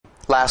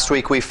Last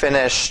week we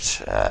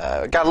finished,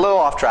 got a little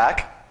off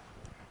track,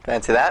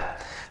 fancy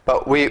that,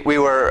 but we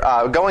were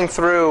going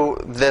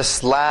through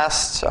this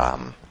last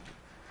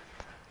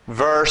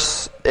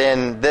verse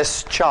in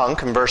this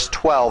chunk, in verse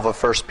 12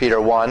 of 1 Peter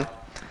 1,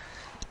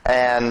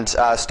 and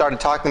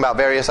started talking about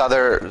various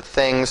other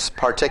things,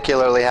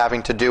 particularly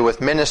having to do with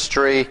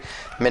ministry,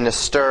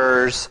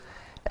 ministers,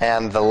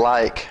 and the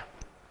like.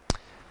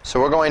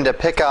 So we're going to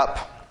pick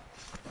up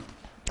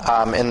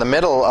in the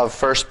middle of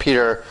 1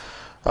 Peter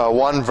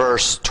 1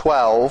 verse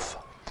 12,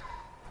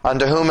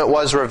 unto whom it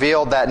was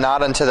revealed that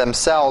not unto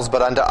themselves,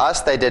 but unto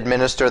us they did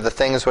minister the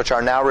things which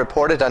are now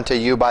reported unto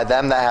you by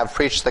them that have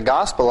preached the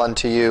gospel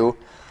unto you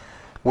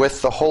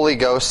with the Holy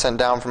Ghost sent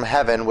down from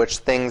heaven, which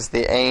things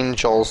the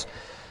angels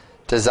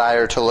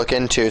desire to look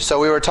into. So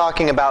we were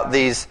talking about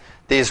these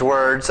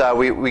words.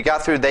 We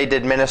got through they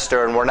did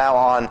minister, and we're now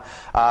on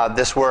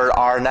this word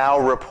are now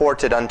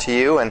reported unto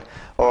you. And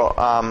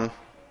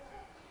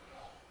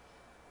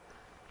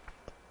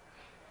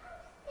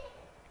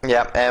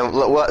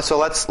so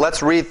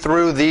let's read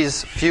through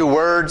these few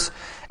words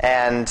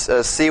and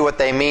see what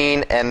they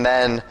mean, and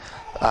then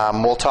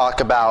we'll talk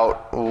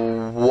about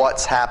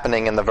what's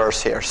happening in the verse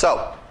here.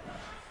 So,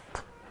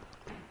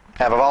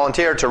 have a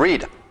volunteer to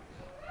read.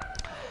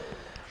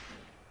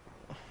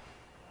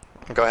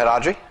 Go ahead,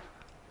 Audrey.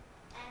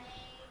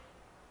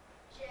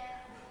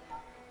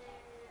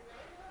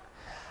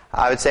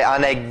 I would say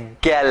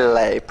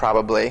anegele,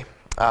 probably.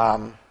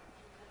 And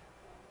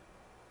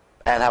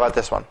how about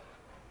this one?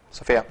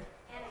 Sophia?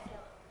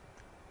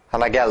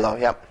 Anagelo,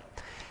 yep.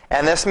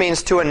 And this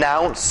means to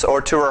announce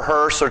or to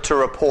rehearse or to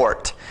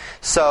report.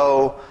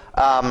 So,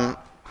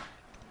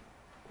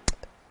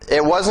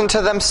 it wasn't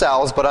to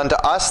themselves, but unto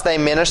us they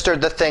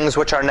ministered the things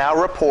which are now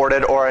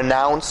reported or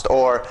announced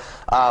or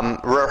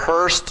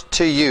rehearsed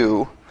to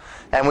you.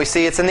 And we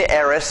see it's in the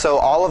aorist, so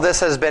all of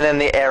this has been in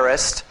the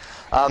aorist.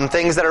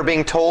 Things that are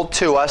being told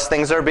to us,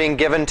 things that are being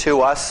given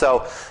to us.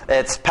 So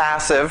it's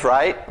passive,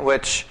 right?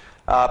 Which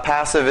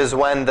passive is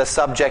when the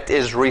subject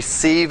is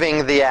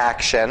receiving the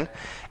action.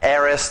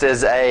 Aorist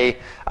is a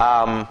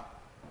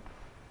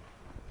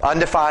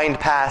undefined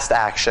past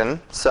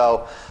action.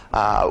 So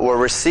we're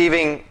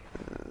receiving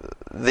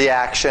the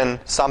action,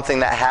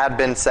 something that had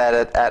been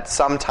said at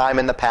some time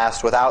in the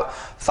past without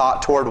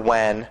thought toward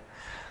when,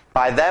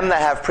 by them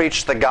that have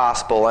preached the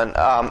gospel.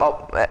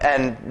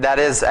 And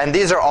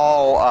these are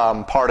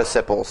all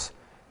participles.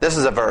 This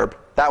is a verb.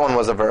 That one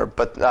was a verb,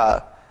 but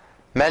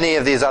many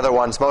of these other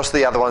ones, most of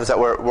the other ones that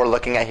we're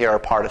looking at here are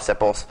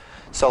participles.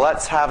 So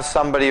let's have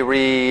somebody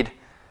read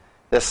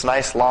this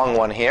nice long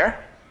one here.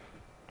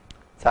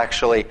 It's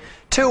actually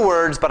 2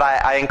 words, but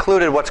I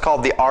included what's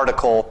called the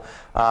article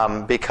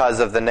because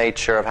of the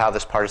nature of how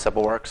this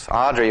participle works.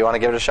 Audrey, you want to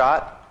give it a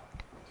shot?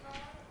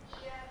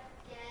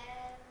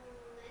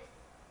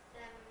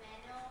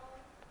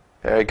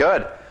 Very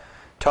good.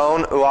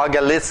 Ton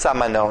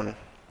uagalisamenon.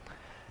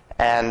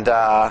 And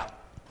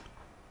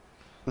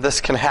this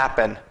can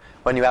happen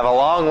when you have a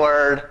long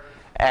word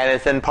and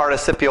it's in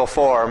participial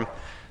form,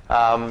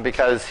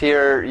 because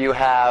here you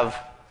have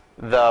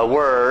the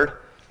word,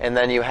 and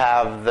then you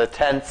have the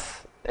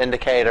tense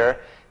indicator,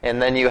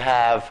 and then you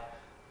have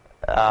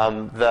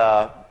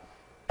the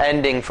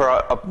ending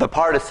for the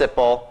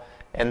participle,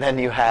 and then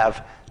you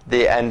have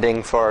the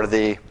ending for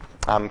the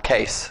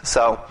case.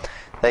 So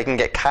they can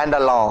get kind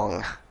of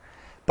long.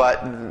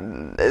 But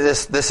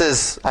this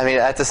is, I mean,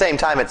 at the same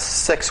time, it's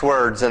 6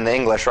 words in the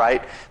English,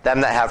 right?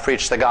 Them that have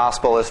preached the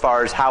gospel, as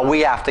far as how we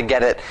have to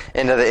get it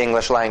into the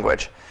English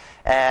language.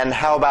 And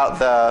how about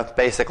the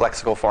basic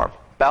lexical form?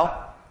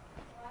 Bell?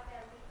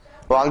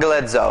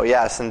 Evangelizo,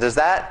 yes. And does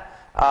that,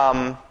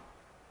 well,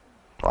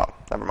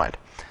 never mind.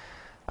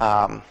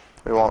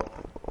 We won't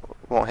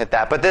hit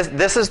that. But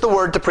this is the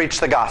word to preach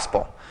the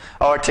gospel,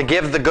 or to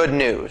give the good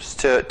news,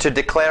 to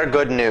declare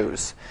good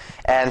news.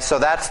 And so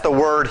that's the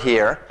word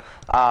here.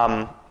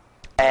 The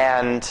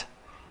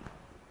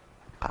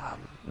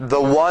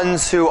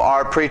ones who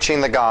are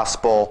preaching the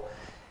gospel,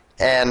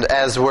 and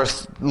as we're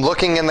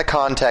looking in the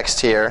context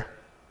here,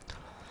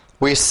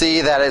 we see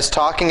that it's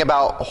talking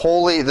about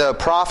the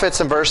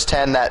prophets in verse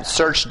 10 that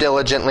searched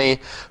diligently,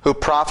 who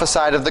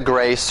prophesied of the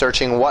grace,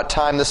 searching what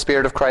time the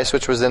Spirit of Christ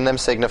which was in them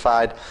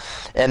signified,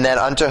 and then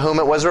unto whom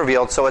it was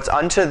revealed. So it's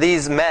unto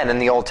these men in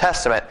the Old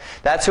Testament.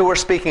 That's who we're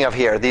speaking of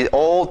here, the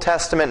Old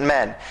Testament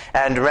men.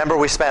 And remember,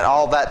 we spent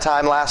all that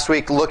time last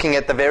week looking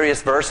at the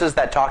various verses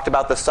that talked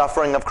about the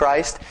suffering of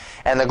Christ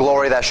and the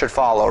glory that should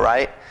follow,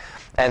 right?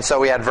 And so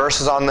we had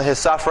verses on his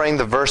suffering,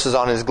 the verses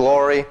on his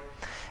glory,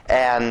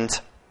 and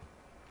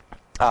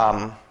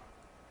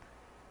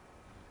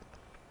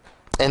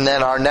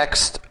then our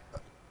next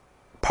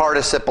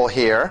participle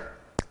here,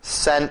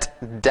 sent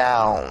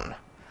down.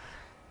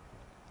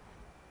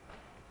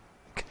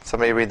 Can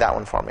somebody read that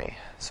one for me?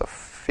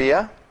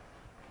 Sophia?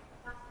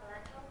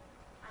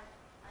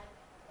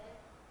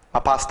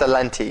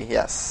 Apostolenti,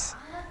 yes.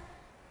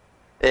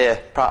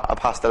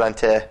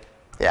 Apostolente,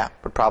 yeah,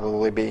 would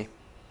probably be.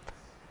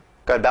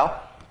 Go ahead,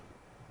 Belle.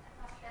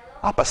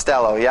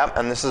 Apostello, yep.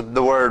 And this is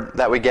the word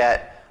that we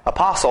get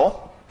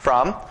apostle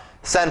from?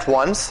 Sent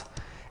ones.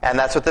 And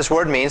that's what this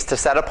word means, to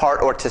set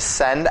apart or to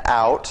send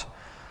out.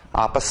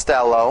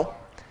 Apostello.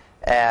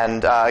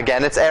 And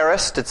again, it's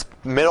aorist. It's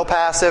middle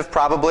passive,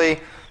 probably.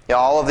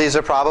 All of these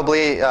are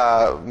probably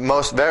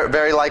most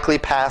very likely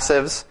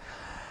passives.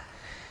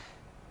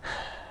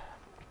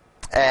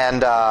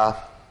 And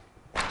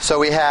so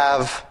we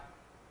have,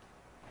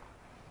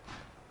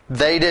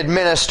 they did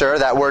minister,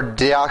 that word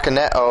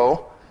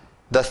diakoneo,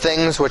 the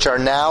things which are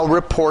now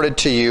reported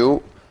to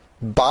you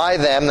by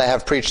them that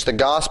have preached the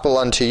gospel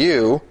unto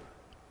you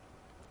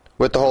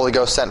with the Holy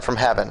Ghost sent from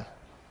heaven,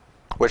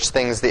 which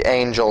things the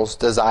angels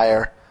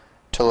desire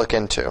to look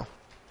into.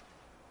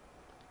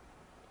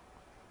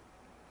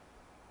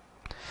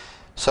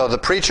 So the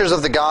preachers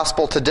of the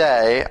gospel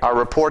today are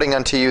reporting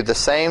unto you the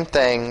same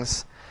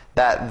things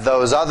that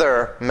those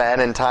other men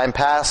in time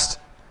past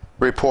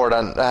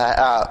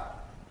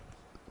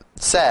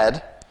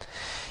said,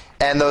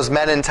 and those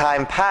men in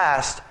time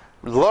past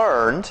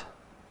learned,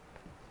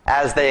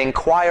 as they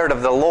inquired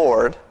of the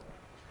Lord,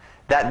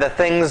 that the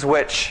things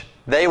which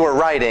they were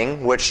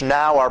writing, which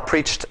now are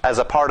preached as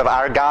a part of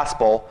our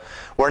gospel,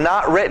 were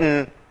not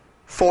written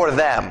for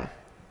them,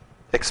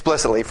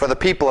 explicitly, for the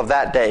people of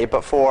that day,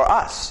 but for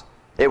us.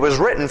 It was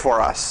written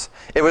for us.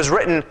 It was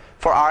written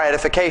for our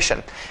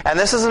edification. And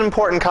this is an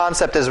important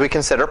concept as we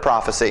consider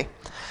prophecy.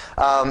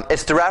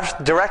 It's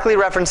directly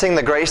referencing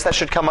the grace that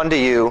should come unto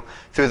you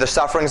through the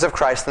sufferings of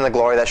Christ and the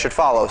glory that should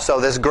follow. So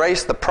this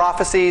grace, the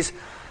prophecies,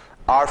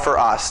 are for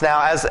us.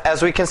 Now,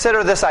 as we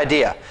consider this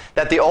idea,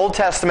 that the Old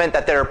Testament,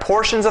 that there are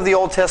portions of the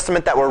Old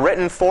Testament that were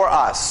written for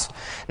us,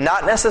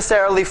 not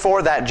necessarily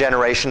for that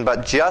generation,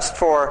 but just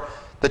for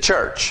the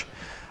church.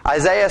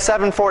 Isaiah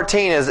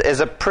 7:14 is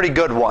a pretty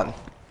good one.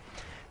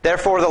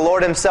 Therefore the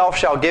Lord himself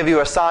shall give you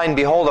a sign.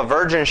 Behold, a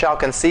virgin shall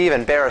conceive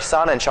and bear a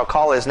son, and shall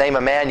call his name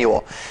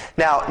Emmanuel.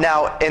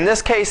 Now, in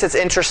this case, it's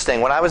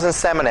interesting. When I was in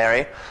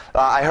seminary,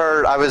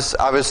 I was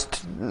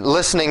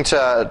listening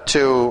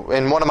to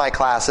in one of my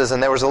classes,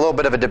 and there was a little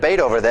bit of a debate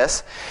over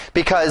this,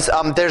 because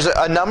there's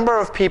a number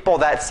of people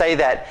that say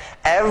that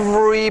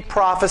every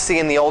prophecy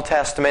in the Old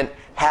Testament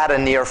had a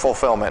near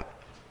fulfillment,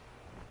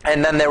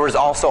 and then there was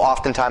also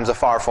oftentimes a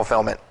far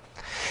fulfillment.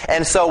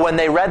 And so when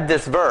they read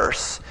this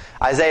verse,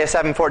 Isaiah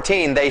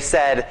 7:14, they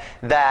said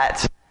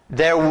that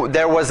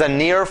there was a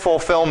near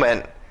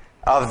fulfillment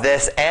of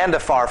this and a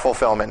far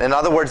fulfillment. In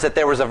other words, that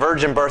there was a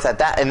virgin birth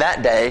in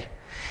that day,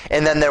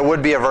 and then there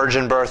would be a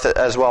virgin birth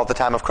as well at the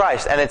time of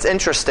Christ. And it's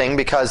interesting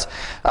because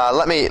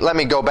let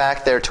me go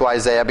back there to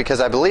Isaiah, because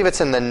I believe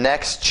it's in the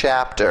next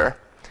chapter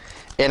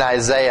in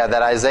Isaiah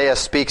that Isaiah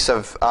speaks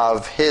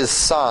of his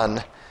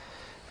son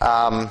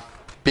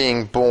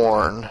being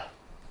born.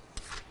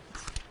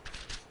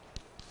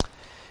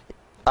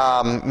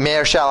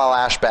 Meir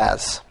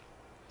Shalal-Ashbaz.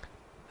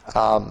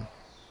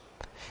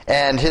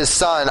 And his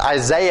son,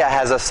 Isaiah,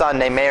 has a son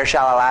named Meir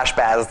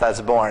Shalal-Ashbaz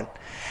that's born.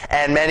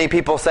 And many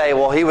people say,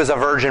 well, he was a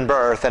virgin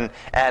birth, and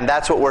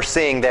that's what we're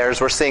seeing there,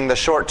 is we're seeing the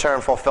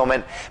short-term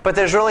fulfillment. But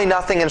there's really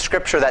nothing in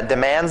Scripture that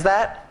demands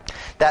that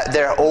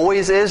there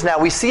always is. Now,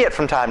 we see it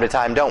from time to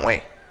time, don't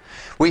we?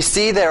 We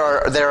see there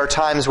are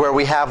times where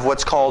we have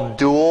what's called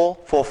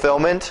dual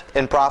fulfillment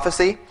in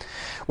prophecy,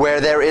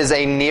 where there is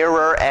a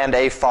nearer and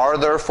a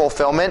farther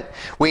fulfillment.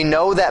 We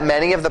know that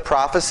many of the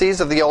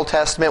prophecies of the Old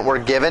Testament were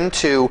given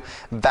to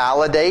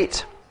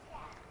validate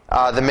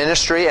the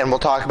ministry, and we'll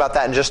talk about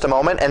that in just a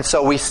moment. And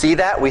so we see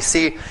that. We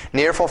see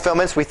near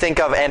fulfillments. We think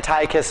of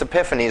Antiochus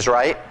Epiphanes,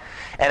 right?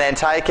 And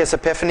Antiochus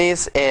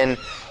Epiphanes, in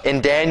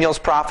Daniel's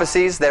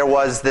prophecies, there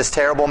was this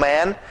terrible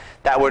man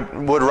that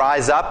would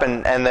rise up,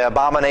 and the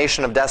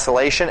abomination of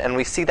desolation, and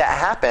we see that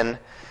happen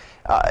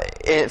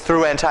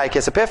through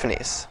Antiochus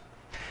Epiphanes.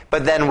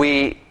 But then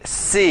we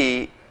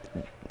see,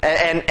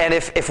 and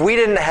if we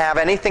didn't have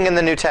anything in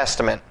the New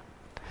Testament,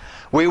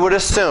 we would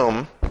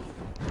assume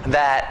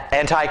that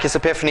Antiochus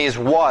Epiphanes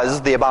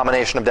was the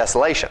abomination of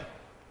desolation.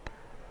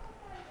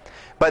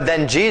 But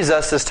then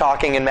Jesus is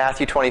talking in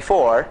Matthew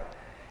 24,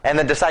 and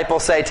the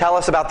disciples say, tell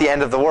us about the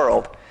end of the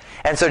world.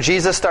 And so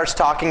Jesus starts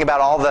talking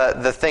about all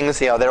the things,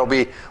 there will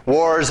be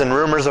wars and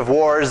rumors of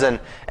wars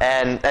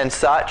and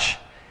such.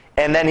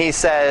 And then he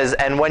says,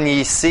 and when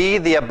ye see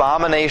the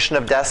abomination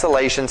of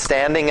desolation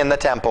standing in the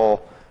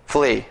temple,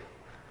 flee.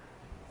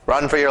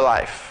 Run for your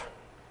life.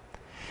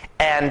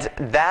 And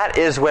that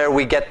is where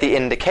we get the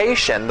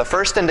indication, the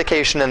first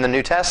indication in the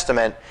New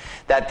Testament,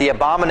 that the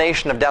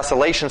abomination of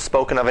desolation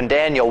spoken of in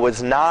Daniel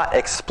was not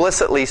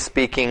explicitly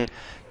speaking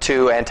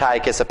to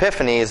Antiochus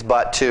Epiphanes,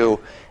 but to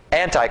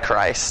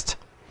Antichrist.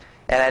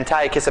 And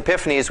Antiochus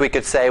Epiphanes, we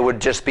could say,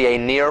 would just be a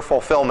near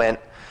fulfillment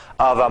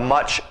of a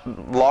much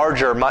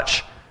larger,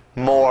 much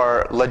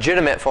more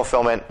legitimate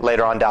fulfillment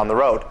later on down the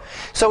road.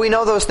 So we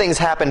know those things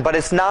happen, but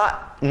it's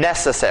not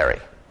necessary.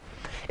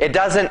 It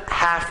doesn't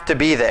have to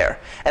be there.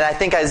 And I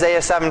think Isaiah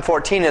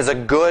 7:14 is a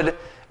good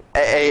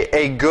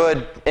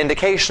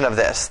indication of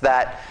this,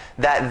 that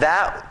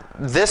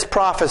this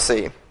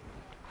prophecy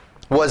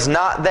was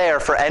not there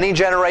for any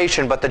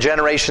generation but the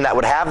generation that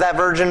would have that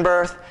virgin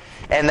birth,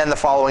 and then the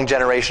following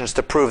generations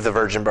to prove the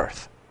virgin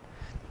birth.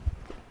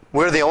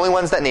 We're the only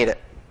ones that need it.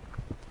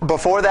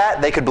 Before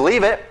that, they could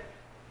believe it,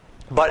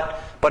 but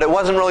it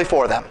wasn't really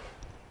for them.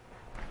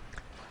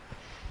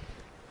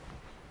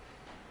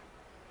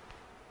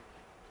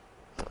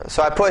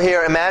 So I put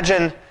here,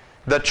 imagine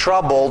the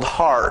troubled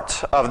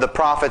heart of the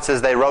prophets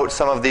as they wrote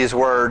some of these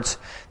words,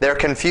 their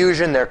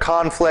confusion, their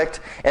conflict,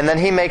 and then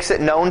he makes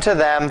it known to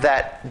them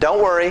that,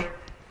 don't worry,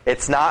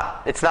 it's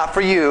not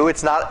for you,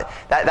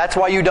 that's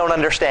why you don't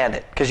understand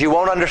it, because you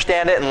won't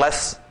understand it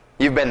unless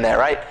you've been there,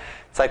 right?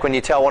 It's like when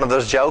you tell one of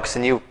those jokes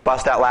and you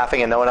bust out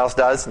laughing and no one else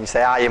does, and you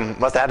say, you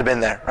must have been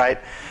there, right?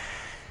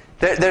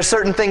 There's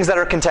certain things that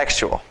are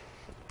contextual.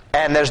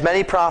 And there's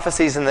many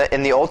prophecies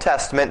in the Old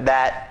Testament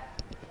that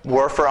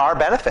were for our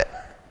benefit.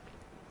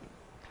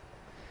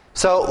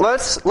 So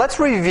let's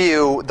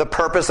review the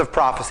purpose of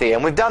prophecy.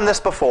 And we've done this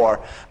before,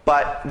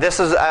 but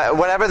this is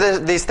whenever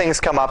these things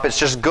come up, it's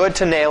just good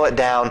to nail it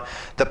down,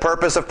 the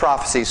purpose of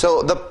prophecy.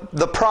 So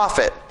the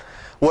prophet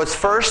was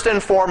first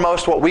and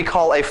foremost what we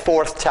call a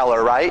forth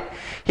teller, right?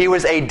 He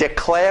was a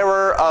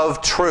declarer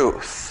of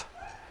truth.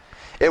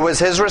 It was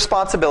his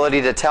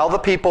responsibility to tell the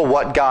people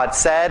what God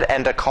said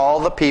and to call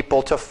the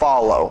people to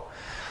follow.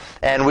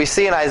 And we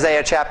see in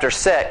Isaiah chapter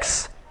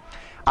 6,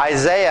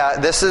 Isaiah,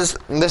 this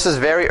is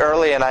very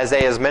early in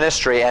Isaiah's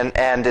ministry,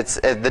 and it's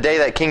the day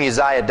that King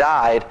Uzziah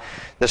died,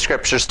 the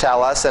scriptures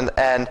tell us,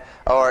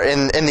 or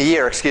in the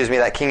year,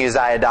 that King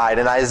Uzziah died.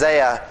 And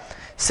Isaiah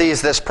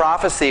sees this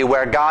prophecy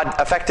where God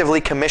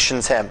effectively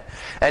commissions him.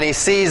 And he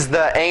sees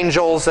the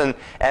angels and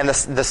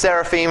the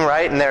seraphim,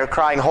 right? And they're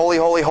crying, holy,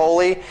 holy,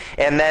 holy.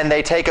 And then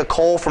they take a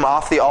coal from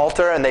off the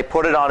altar and they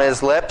put it on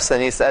his lips.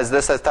 And he says,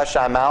 this has touched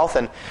thy mouth.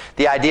 And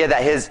the idea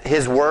that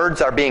his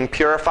words are being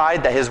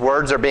purified, that his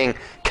words are being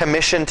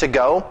commissioned to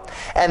go.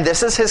 And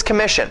this is his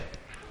commission.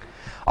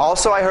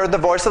 Also I heard the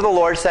voice of the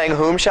Lord saying,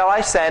 whom shall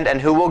I send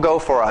and who will go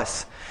for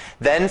us?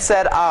 Then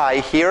said I,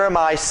 here am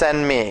I,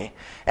 send me.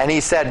 And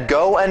he said,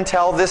 go and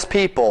tell this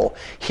people,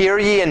 hear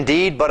ye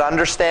indeed, but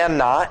understand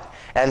not,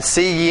 and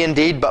see ye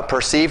indeed, but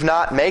perceive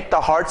not. Make the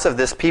hearts of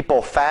this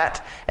people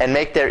fat, and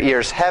make their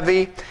ears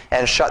heavy,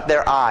 and shut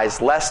their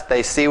eyes, lest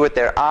they see with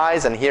their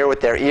eyes, and hear with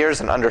their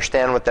ears, and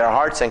understand with their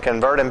hearts, and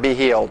convert and be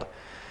healed.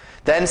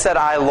 Then said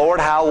I,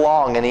 Lord, how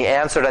long? And he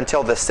answered,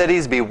 until the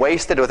cities be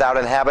wasted without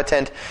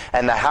inhabitant,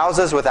 and the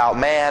houses without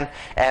man,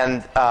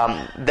 and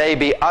they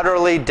be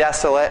utterly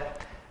desolate.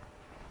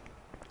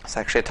 It's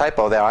actually a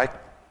typo there. I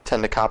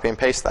tend to copy and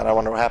paste that. I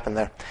wonder what happened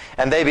there.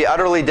 And they be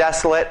utterly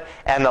desolate,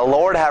 and the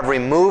Lord have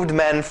removed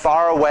men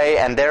far away,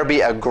 and there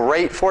be a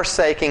great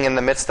forsaking in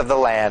the midst of the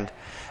land.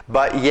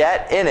 But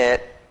yet in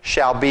it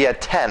shall be a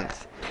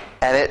tenth,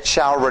 and it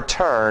shall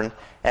return,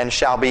 and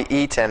shall be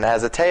eaten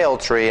as a tale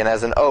tree, and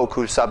as an oak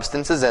whose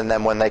substance is in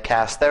them when they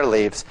cast their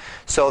leaves.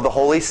 So the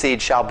holy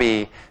seed shall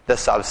be the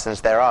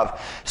substance thereof.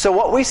 So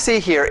what we see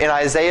here in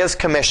Isaiah's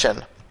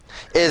commission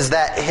is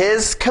that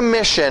his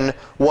commission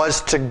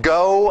was to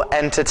go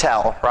and to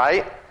tell,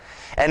 right?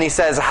 And he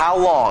says, how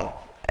long?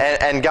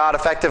 And God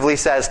effectively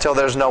says, till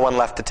there's no one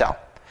left to tell.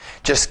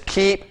 Just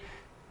keep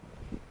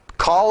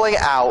calling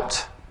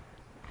out.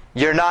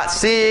 You're not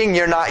seeing,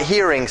 you're not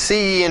hearing.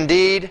 See ye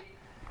indeed?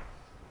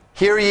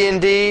 Hear ye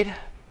indeed?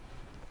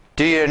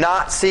 Do you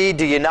not see?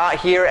 Do you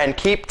not hear? And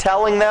keep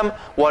telling them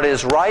what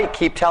is right.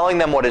 Keep telling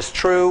them what is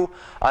true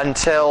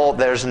until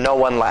there's no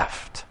one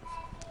left.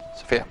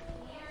 Sophia.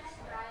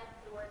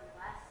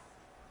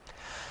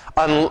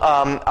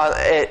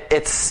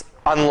 It's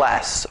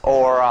unless,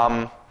 or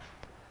I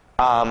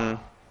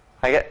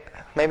get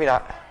maybe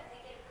not.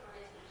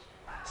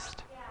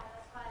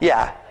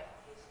 Yeah,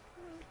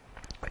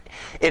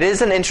 it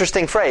is an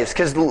interesting phrase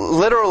because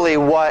literally,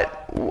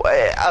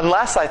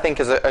 unless I think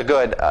is a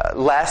good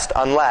lest,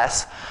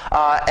 unless,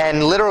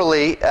 and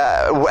literally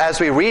as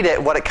we read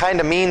it, what it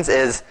kind of means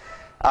is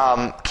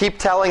keep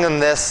telling them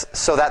this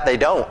so that they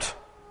don't,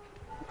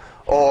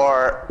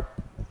 or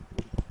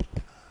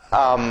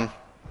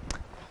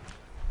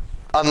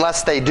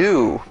unless they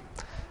do.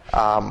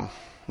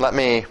 Let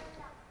me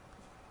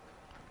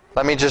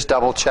just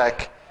double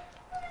check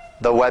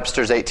the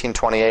Webster's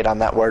 1828 on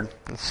that word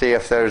and see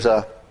if there's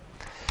a.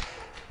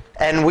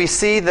 And we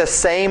see the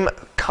same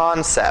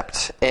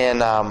concept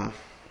in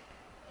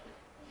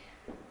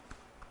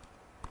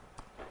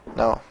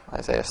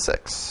Isaiah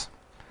 6.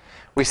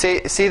 We see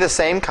the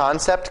same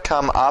concept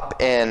come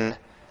up in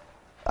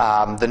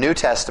the New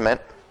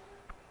Testament.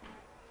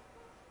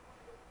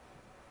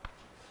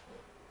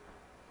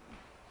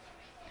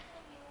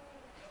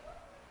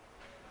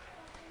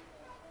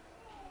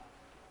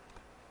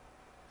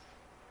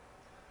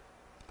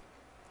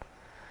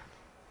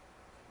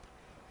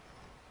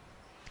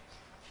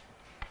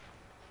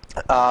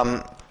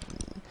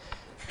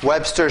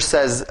 Webster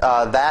says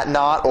that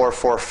not, or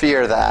for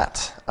fear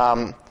that.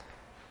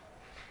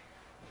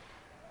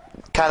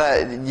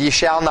 Ye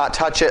shall not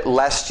touch it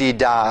lest ye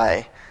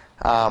die,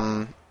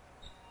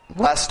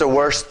 lest a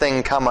worse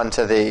thing come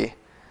unto thee.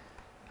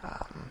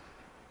 I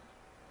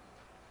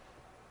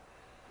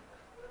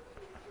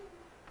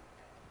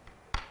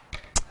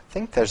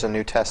think there's a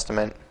New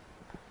Testament.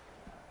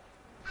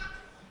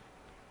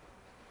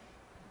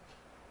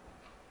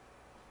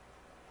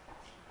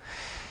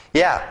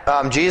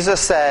 Yeah,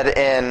 Jesus said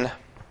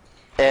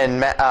in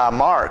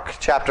Mark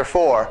chapter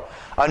 4,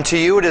 "Unto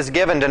you it is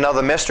given to know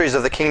the mysteries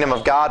of the kingdom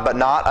of God, but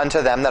not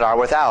unto them that are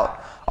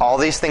without. All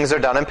these things are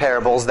done in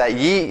parables,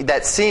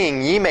 that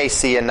seeing ye may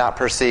see and not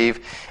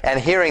perceive,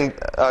 and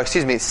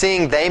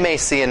seeing they may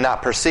see and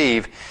not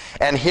perceive,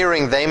 and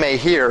hearing they may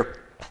hear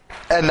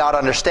and not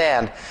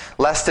understand,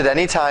 lest at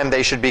any time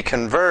they should be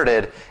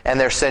converted, and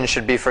their sins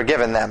should be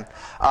forgiven them."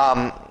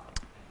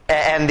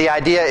 And the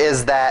idea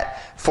is that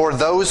for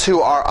those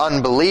who are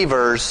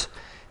unbelievers,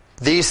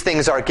 these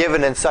things are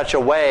given in such a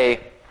way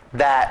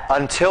that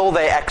until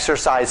they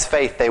exercise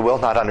faith, they will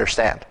not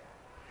understand.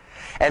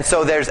 And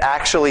so there's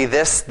actually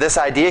this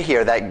idea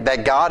here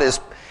that God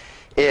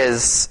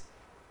is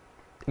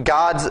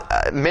God's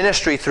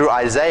ministry through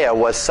Isaiah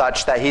was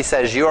such that he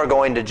says, you are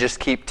going to just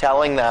keep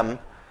telling them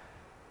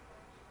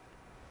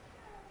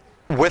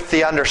with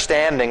the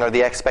understanding or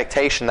the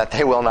expectation that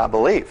they will not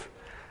believe.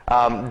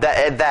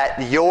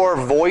 That your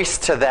voice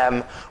to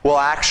them will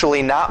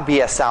actually not be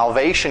a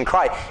salvation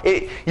cry.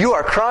 You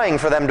are crying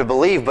for them to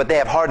believe, but they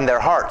have hardened their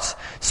hearts.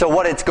 So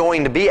what it's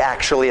going to be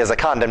actually is a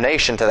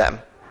condemnation to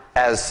them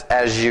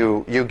as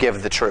you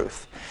give the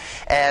truth.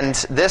 And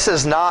this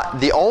is not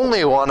the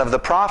only one of the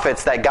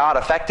prophets that God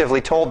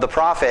effectively told the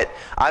prophet,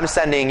 I'm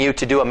sending you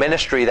to do a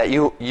ministry that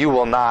you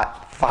will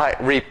not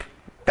reap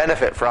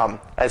benefit from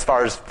as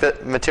far as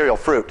material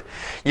fruit.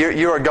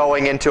 You are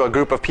going into a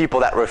group of people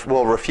that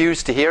will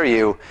refuse to hear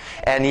you,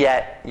 and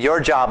yet your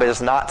job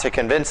is not to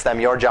convince them,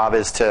 your job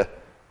is to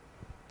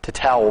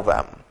tell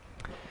them.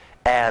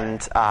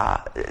 And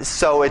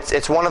so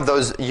it's one of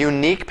those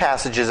unique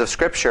passages of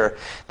Scripture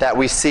that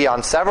we see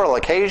on several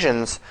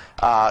occasions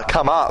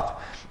come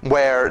up,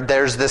 where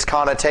there's this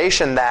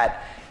connotation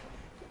that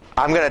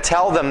I'm going to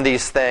tell them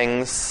these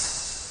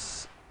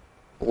things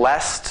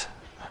lest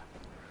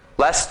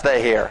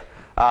they hear,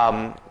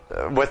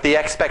 with the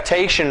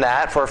expectation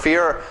that, for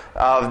fear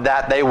of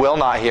that they will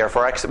not hear,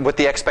 with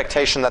the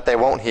expectation that they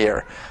won't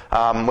hear,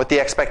 with the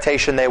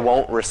expectation they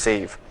won't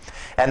receive.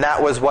 And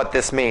that was what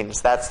this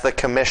means. That's the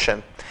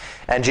commission.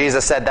 And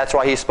Jesus said that's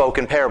why he spoke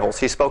in parables.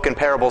 He spoke in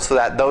parables so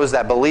that those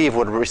that believe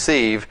would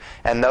receive,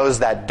 and those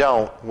that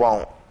don't,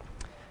 won't.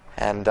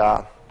 And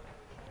that's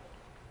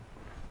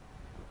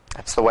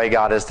the way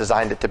God has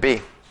designed it to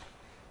be.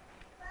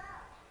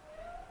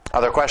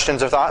 Other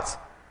questions or thoughts?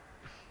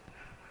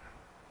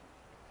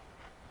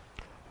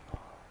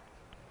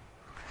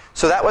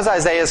 So that was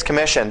Isaiah's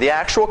commission. The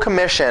actual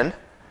commission,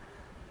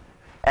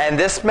 and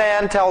this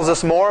man tells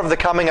us more of the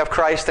coming of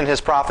Christ in his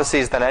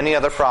prophecies than any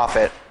other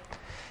prophet,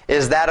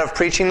 is that of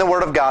preaching the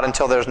Word of God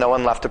until there's no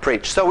one left to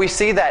preach. So we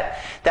see that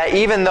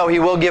even though he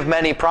will give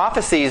many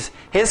prophecies,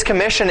 his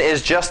commission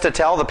is just to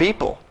tell the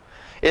people,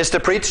 is to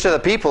preach to the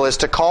people, is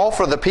to call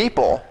for the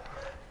people.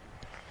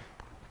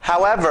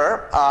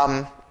 However,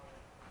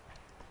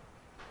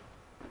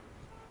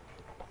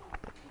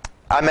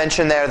 I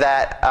mentioned there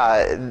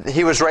that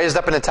he was raised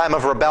up in a time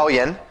of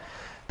rebellion.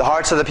 The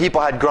hearts of the people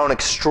had grown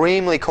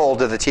extremely cold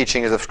to the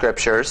teachings of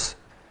Scriptures.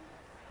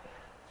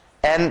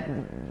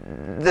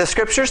 And the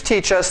Scriptures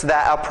teach us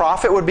that a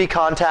prophet would be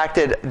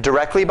contacted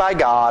directly by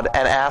God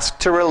and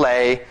asked to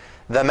relay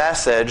the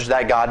message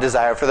that God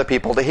desired for the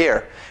people to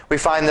hear. We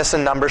find this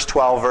in Numbers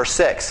 12, verse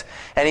 6.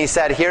 And he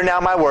said, "Hear now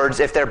my words.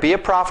 If there be a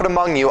prophet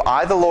among you,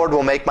 I, the Lord,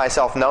 will make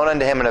myself known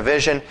unto him in a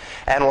vision,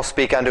 and will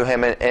speak unto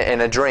him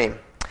in a dream."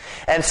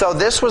 And so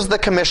this was the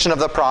commission of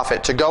the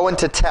prophet, to go and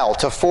to tell,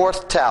 to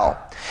foretell.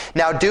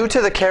 Now, due to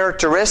the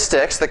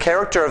characteristics, the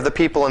character of the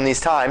people in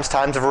these times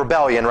of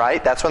rebellion,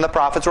 right? That's when the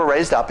prophets were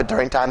raised up,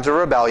 during times of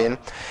rebellion.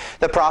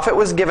 The prophet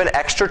was given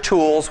extra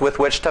tools with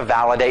which to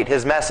validate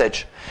his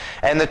message.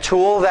 And the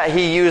tool that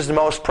he used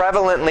most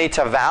prevalently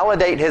to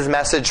validate his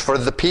message for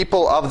the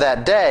people of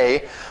that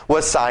day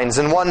was signs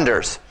and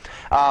wonders.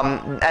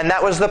 And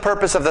that was the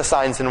purpose of the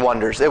signs and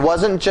wonders. It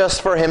wasn't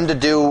just for him to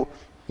do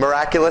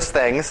miraculous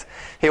things.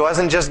 He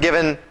wasn't just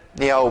given,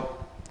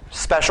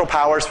 special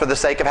powers for the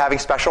sake of having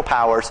special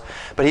powers,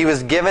 but he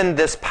was given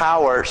this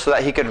power so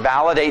that he could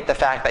validate the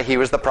fact that he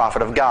was the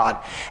prophet of God.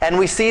 And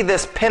we see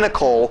this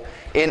pinnacle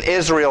in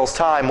Israel's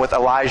time with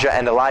Elijah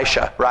and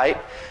Elisha, right?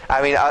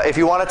 I mean, if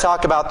you want to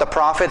talk about the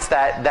prophets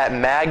that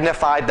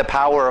magnified the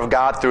power of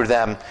God through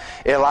them,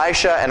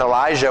 Elisha and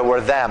Elijah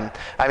were them.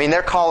 I mean,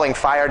 they're calling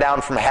fire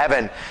down from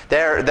heaven.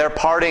 They're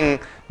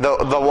parting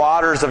the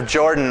waters of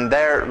Jordan.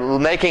 They're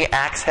making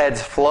axe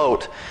heads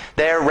float.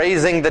 They're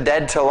raising the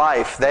dead to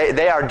life.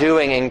 They are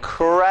doing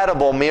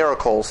incredible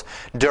miracles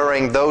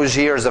during those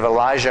years of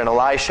Elijah and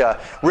Elisha,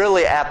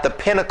 really at the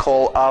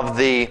pinnacle of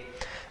the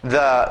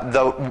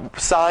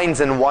signs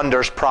and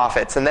wonders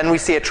prophets. And then we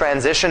see a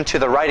transition to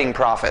the writing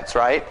prophets,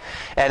 right?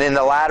 And in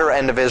the latter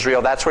end of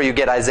Israel, that's where you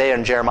get Isaiah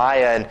and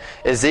Jeremiah and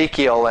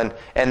Ezekiel and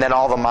then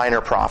all the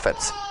minor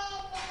prophets.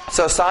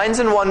 So signs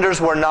and wonders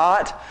were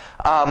not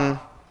an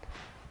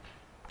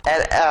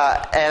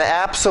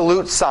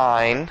absolute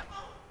sign.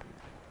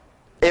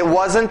 It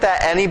wasn't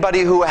that anybody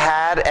who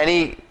had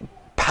any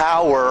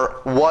power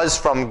was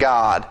from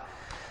God.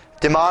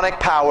 Demonic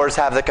powers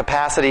have the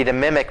capacity to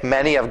mimic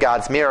many of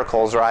God's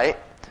miracles, right?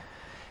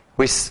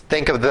 We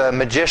think of the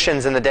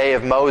magicians in the day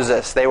of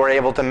Moses. They were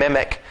able to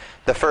mimic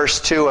the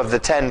first 2 of the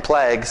 10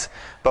 plagues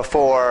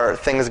before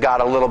things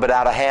got a little bit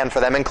out of hand for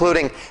them,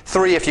 including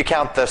 3 if you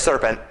count the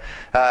serpent,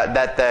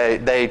 that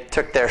they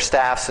took their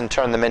staffs and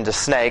turned them into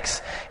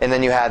snakes, and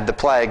then you had the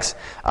plagues.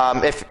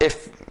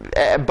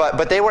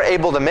 But they were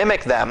able to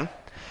mimic them.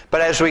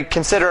 But as we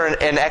consider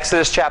in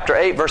Exodus chapter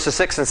 8, verses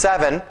 6 and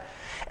 7,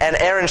 and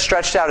Aaron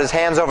stretched out his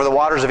hands over the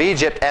waters of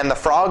Egypt, and the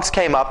frogs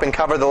came up and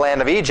covered the land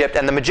of Egypt,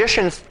 and the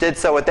magicians did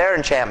so with their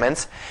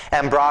enchantments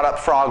and brought up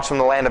frogs from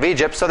the land of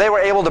Egypt. So they were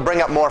able to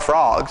bring up more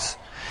frogs.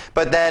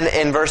 But then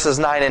in verses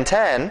 9 and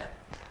 10,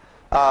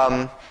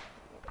 and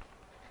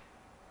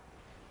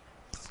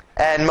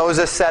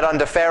Moses said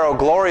unto Pharaoh,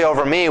 Glory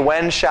over me,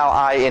 when shall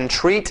I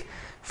entreat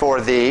for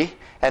thee,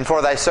 and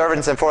for thy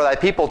servants and for thy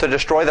people, to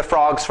destroy the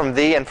frogs from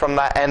thee and from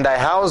thy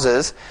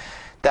houses,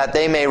 that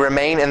they may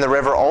remain in the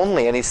river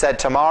only? And he said,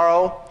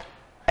 Tomorrow.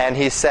 And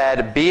he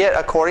said, Be it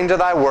according to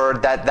thy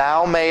word, that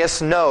thou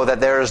mayest know that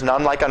there is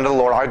none like unto the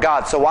Lord our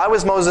God. So why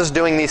was Moses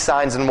doing these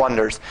signs and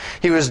wonders?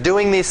 He was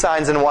doing these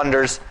signs and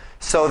wonders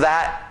so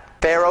that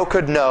Pharaoh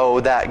could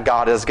know that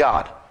God is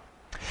God.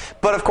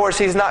 But of course,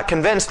 he's not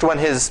convinced when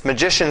his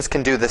magicians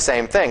can do the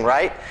same thing,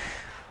 right?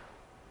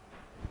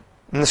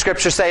 And the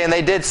scriptures say, And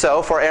they did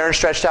so, for Aaron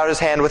stretched out his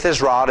hand with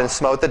his rod and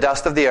smote the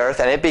dust of the earth,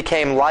 and it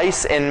became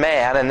lice in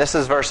man, and this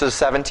is verses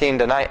 17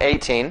 to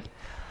 18,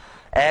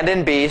 and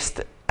in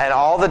beast, and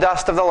all the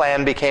dust of the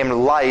land became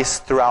lice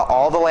throughout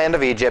all the land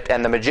of Egypt,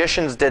 and the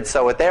magicians did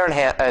so with their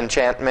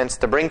enchantments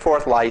to bring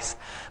forth lice,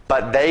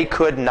 but they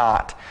could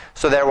not.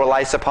 So there were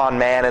lice upon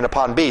man and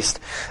upon beast.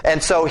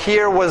 And so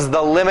here was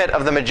the limit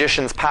of the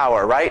magician's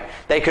power, right?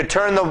 They could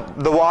turn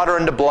the water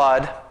into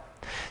blood.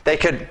 They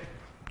could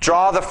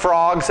draw the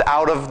frogs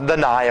out of the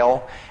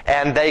Nile,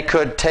 and they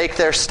could take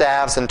their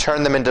staves and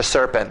turn them into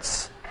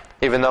serpents,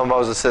 even though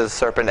Moses'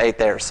 serpent ate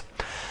theirs.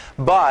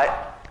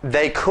 But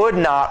they could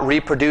not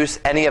reproduce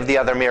any of the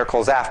other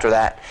miracles after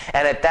that.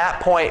 And at that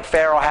point,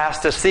 Pharaoh has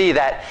to see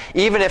that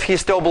even if he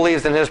still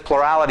believes in his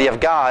plurality of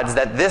gods,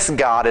 that this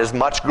God is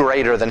much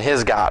greater than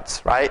his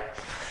gods, right?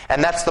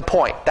 And that's the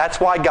point. That's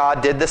why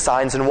God did the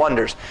signs and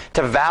wonders,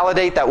 to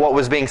validate that what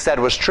was being said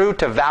was true,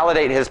 to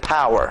validate his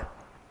power.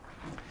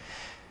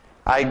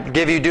 I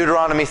give you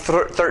Deuteronomy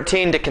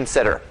 13 to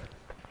consider.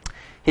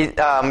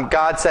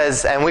 God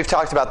says, and we've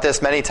talked about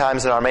this many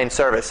times in our main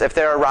service, If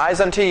there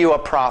arise unto you a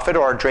prophet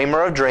or a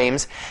dreamer of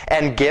dreams,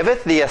 and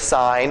giveth thee a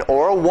sign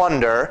or a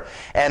wonder,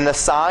 and the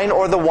sign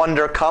or the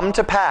wonder come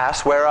to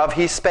pass, whereof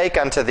he spake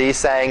unto thee,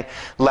 saying,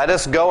 Let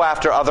us go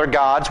after other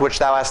gods which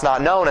thou hast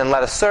not known, and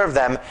let us serve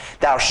them,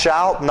 thou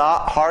shalt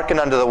not hearken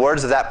unto the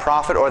words of that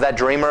prophet or that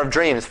dreamer of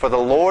dreams. For the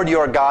Lord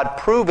your God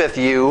proveth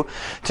you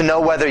to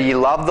know whether ye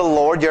love the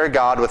Lord your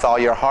God with all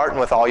your heart and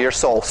with all your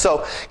soul.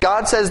 So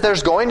God says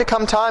there's going to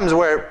come times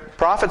where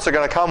prophets are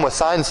going to come with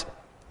signs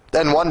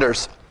and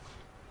wonders.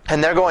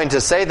 And they're going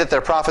to say that they're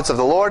prophets of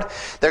the Lord.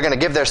 They're going to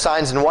give their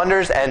signs and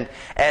wonders. And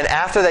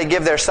after they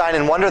give their sign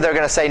and wonder, they're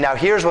going to say, now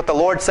here's what the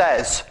Lord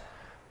says.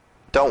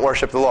 Don't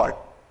worship the Lord.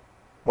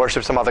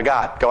 Worship some other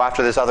God. Go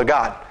after this other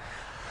God.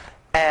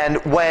 And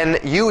when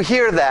you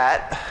hear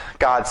that,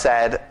 God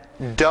said,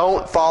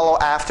 don't follow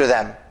after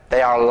them.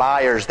 They are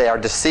liars. They are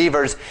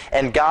deceivers.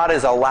 And God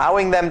is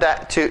allowing them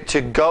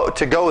to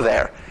go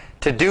there,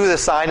 to do the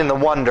sign and the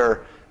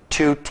wonder,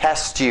 to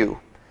test you,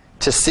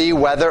 to see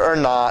whether or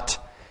not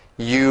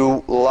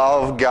you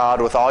love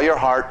God with all your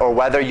heart, or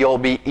whether you'll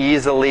be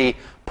easily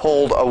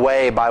pulled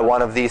away by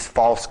one of these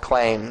false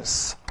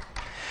claims.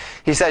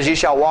 He says, Ye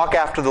shall walk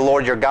after the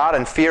Lord your God,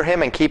 and fear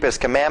him, and keep his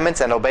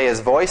commandments, and obey his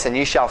voice, and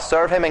ye shall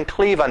serve him, and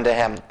cleave unto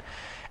him.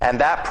 And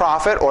that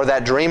prophet or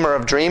that dreamer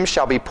of dreams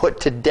shall be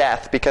put to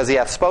death, because he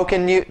hath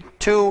spoken you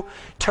to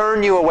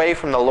turn you away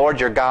from the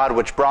Lord your God,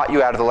 which brought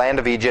you out of the land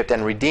of Egypt,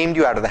 and redeemed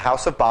you out of the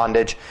house of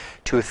bondage,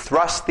 to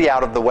thrust thee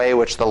out of the way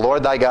which the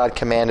Lord thy God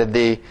commanded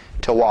thee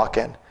to walk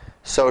in.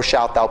 So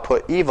shalt thou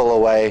put evil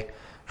away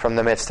from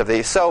the midst of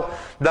thee. So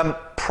the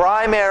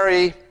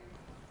primary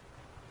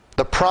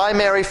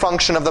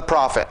function of the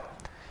prophet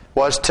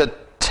was to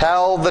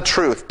tell the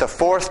truth, to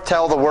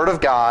foretell the word of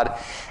God,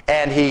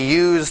 and he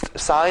used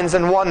signs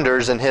and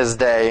wonders in his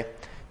day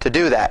to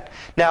do that.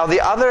 Now,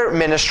 the other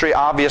ministry,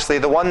 obviously,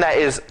 the one that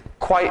is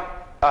quite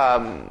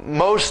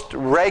most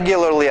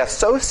regularly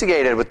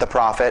associated with the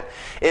prophet,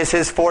 is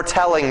his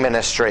foretelling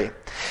ministry.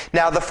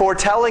 Now, the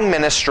foretelling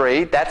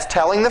ministry, that's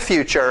telling the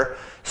future,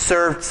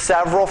 served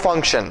several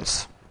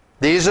functions.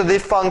 These are the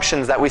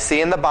functions that we see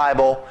in the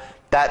Bible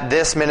that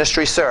this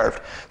ministry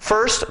served.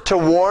 First, to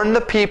warn the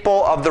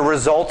people of the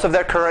results of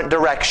their current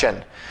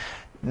direction.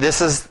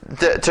 This is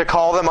to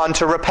call them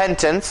unto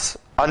repentance,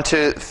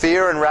 unto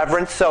fear and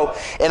reverence. So,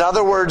 in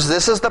other words,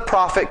 this is the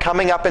prophet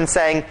coming up and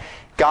saying,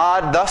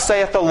 God, thus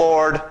saith the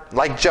Lord,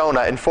 like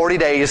Jonah, in 40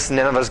 days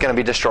Nineveh is going to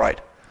be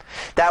destroyed.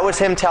 That was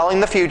him telling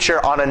the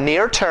future on a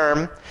near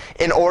term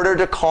in order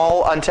to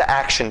call unto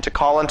action, to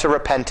call unto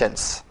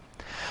repentance,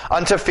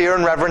 unto fear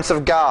and reverence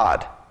of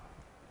God.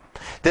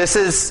 This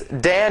is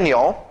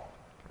Daniel,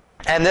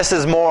 and this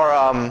is more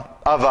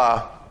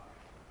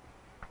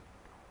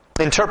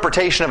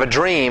interpretation of a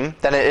dream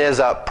than it is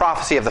a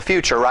prophecy of the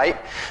future, right?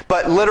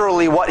 But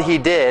literally what he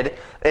did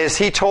is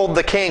he told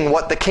the king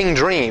what the king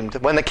dreamed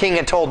when the king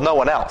had told no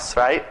one else,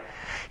 right?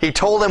 He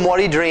told him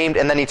what he dreamed,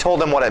 and then he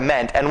told him what it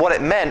meant. And what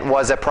it meant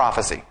was a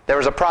prophecy. There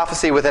was a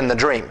prophecy within the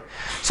dream.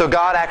 So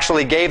God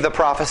actually gave the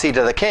prophecy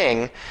to the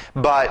king,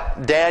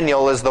 but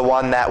Daniel is the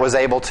one that was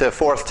able to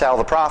foretell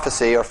the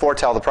prophecy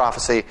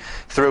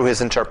through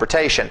his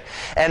interpretation.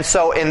 And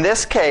so in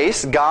this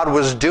case, God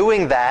was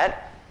doing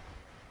that,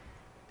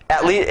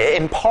 at least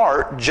in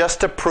part,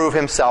 just to prove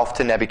himself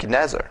to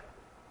Nebuchadnezzar.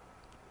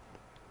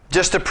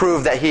 Just to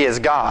prove that he is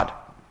God.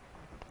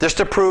 Just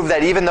to prove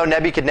that even though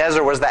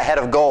Nebuchadnezzar was that head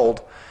of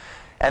gold,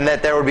 and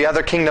that there would be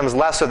other kingdoms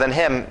lesser than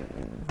him,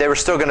 there was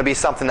still going to be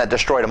something that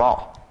destroyed them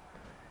all.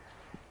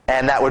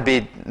 And that would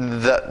be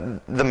the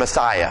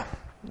Messiah,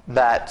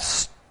 that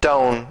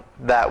stone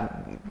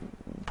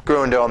that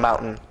grew into a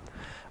mountain,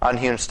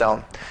 unhewn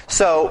stone.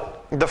 So,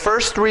 the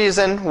first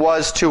reason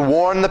was to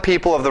warn the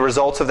people of the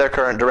results of their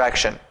current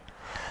direction.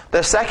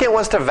 The second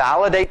was to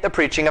validate the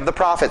preaching of the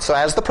prophet. So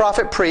as the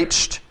prophet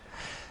preached,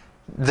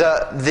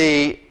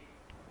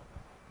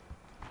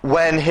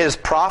 when his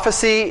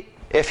prophecy,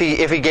 if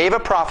he gave a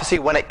prophecy,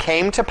 when it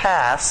came to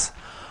pass,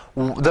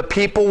 the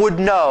people would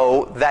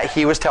know that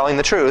he was telling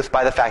the truth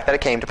by the fact that it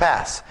came to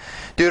pass.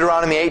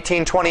 Deuteronomy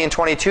 18, 20, and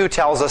 22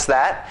 tells us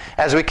that,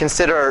 as we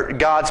consider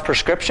God's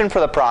prescription for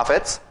the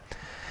prophets.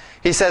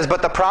 He says,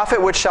 "But the prophet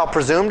which shall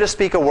presume to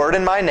speak a word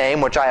in my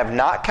name, which I have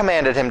not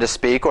commanded him to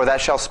speak, or that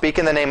shall speak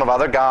in the name of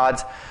other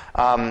gods,"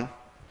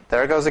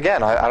 there it goes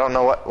again. I don't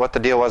know what the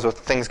deal was with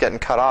things getting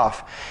cut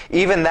off.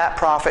 "Even that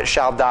prophet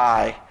shall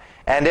die.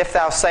 And if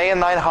thou say in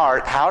thine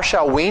heart, how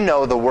shall we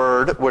know the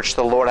word which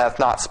the Lord hath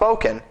not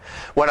spoken?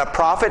 When a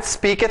prophet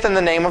speaketh in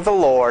the name of the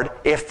Lord,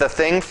 if the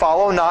thing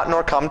follow not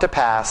nor come to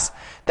pass,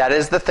 that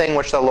is the thing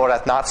which the Lord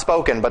hath not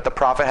spoken, but the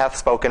prophet hath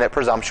spoken it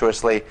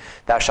presumptuously,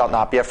 thou shalt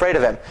not be afraid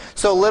of him."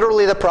 So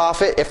literally the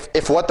prophet,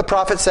 if what the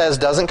prophet says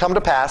doesn't come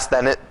to pass,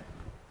 then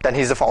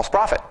he's a false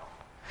prophet.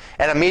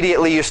 And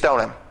immediately you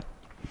stone him.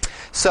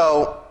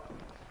 So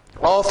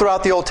all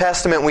throughout the Old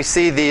Testament we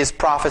see these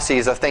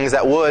prophecies of things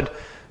that would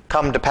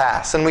come to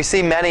pass. And we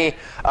see many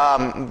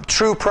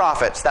true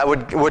prophets that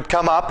would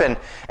come up and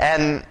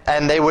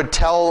they would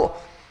tell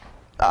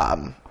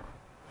a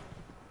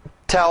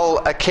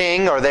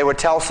king, or they would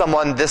tell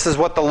someone, this is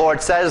what the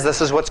Lord says,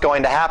 this is what's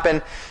going to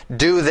happen,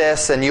 do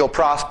this and you'll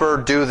prosper,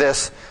 do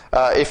this,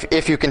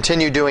 if you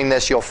continue doing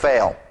this you'll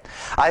fail.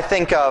 I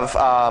think of,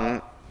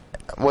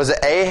 was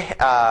it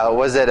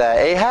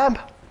Ahab?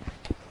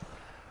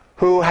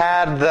 Who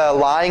had the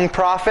lying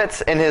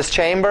prophets in his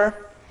chamber?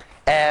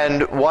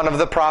 And one of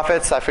the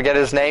prophets, I forget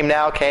his name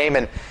now, came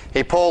and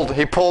he pulled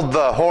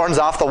the horns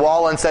off the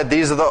wall and said,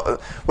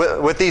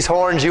 with these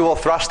horns you will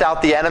thrust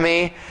out the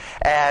enemy.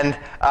 And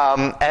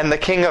the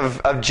king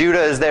of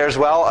Judah is there as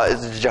well.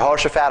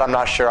 Jehoshaphat, I'm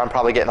not sure. I'm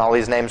probably getting all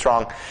these names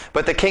wrong.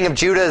 But the king of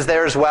Judah is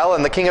there as well.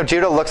 And the king of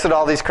Judah looks at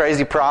all these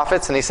crazy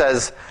prophets and he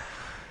says,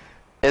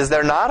 "Is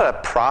there not a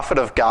prophet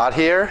of God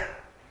here?"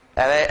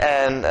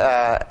 And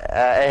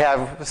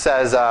Ahab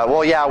says,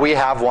 "Well, yeah, we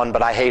have one,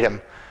 but I hate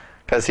him,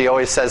 because he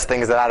always says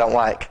things that I don't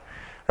like,"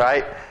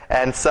 right?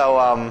 And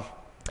so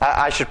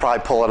I should probably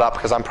pull it up,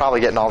 because I'm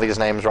probably getting all these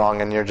names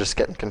wrong and you're just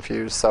getting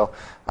confused. So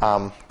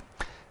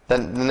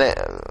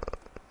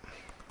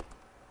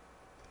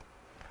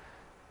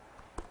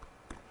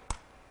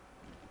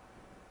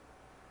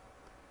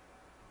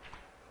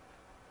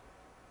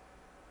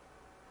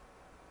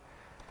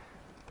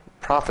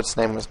prophet's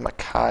name was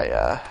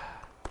Micaiah.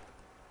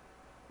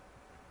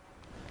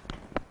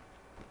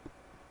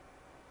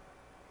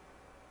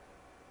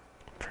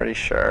 Pretty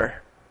sure.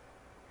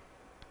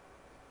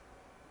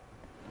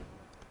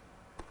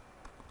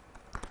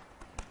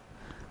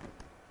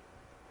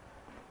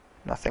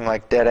 Nothing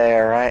like dead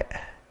air, right?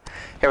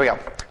 Here we go.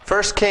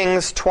 1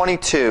 Kings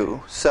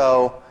 22.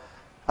 So,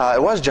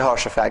 it was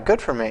Jehoshaphat.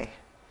 Good for me.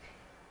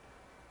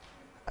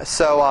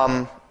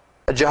 So,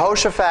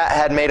 Jehoshaphat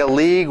had made a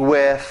league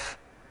with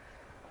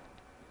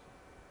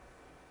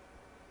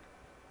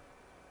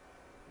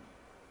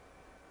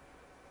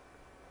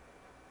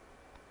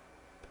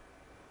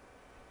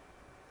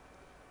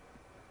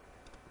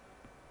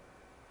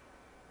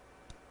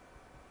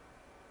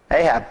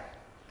Ahab.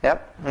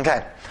 Yep.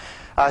 Okay.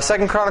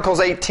 2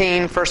 Chronicles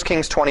 18, 1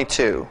 Kings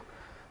 22.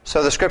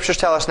 So the scriptures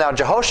tell us now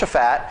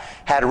Jehoshaphat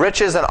had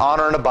riches and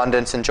honor and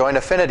abundance and joined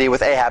affinity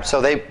with Ahab.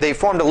 So they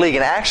formed a league.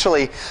 And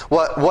actually,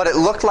 what it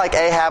looked like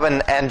Ahab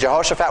and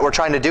Jehoshaphat were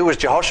trying to do was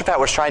Jehoshaphat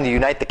was trying to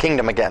unite the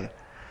kingdom again.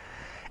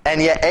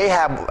 And yet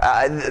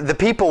Ahab, the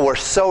people were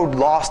so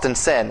lost in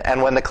sin.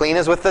 And when the clean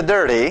is with the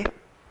dirty,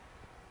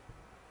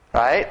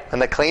 right? When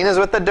the clean is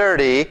with the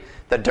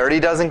dirty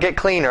doesn't get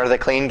cleaner, the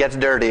clean gets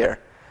dirtier.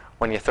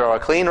 When you throw a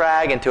clean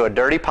rag into a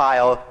dirty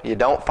pile, you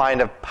don't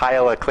find a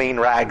pile of clean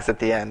rags at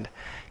the end.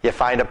 You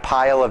find a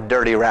pile of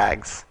dirty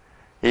rags.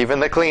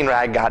 Even the clean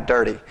rag got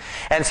dirty.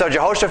 And so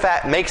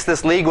Jehoshaphat makes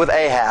this league with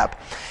Ahab.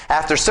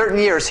 After certain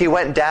years, he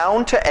went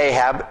down to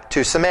Ahab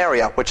to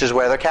Samaria, which is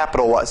where their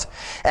capital was.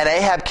 And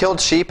Ahab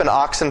killed sheep and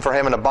oxen for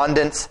him in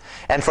abundance,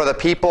 and for the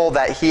people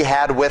that he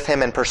had with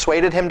him, and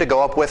persuaded him to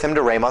go up with him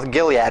to Ramoth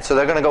Gilead. So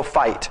they're going to go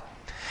fight.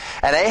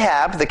 And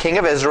Ahab, the king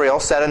of Israel,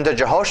 said unto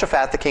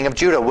Jehoshaphat, the king of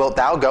Judah, Wilt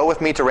thou go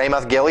with me to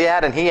Ramoth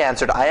Gilead? And he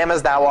answered, I am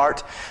as thou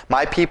art,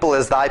 my people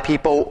is thy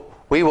people,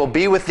 we will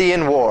be with thee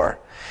in war.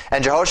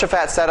 And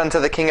Jehoshaphat said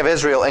unto the king of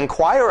Israel,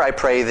 Inquire, I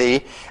pray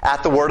thee,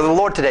 at the word of the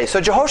Lord today. So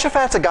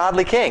Jehoshaphat's a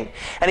godly king.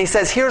 And he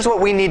says, here's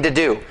what we need to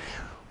do.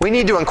 We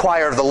need to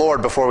inquire of the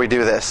Lord before we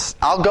do this.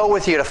 I'll go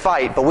with you to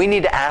fight, but we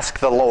need to ask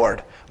the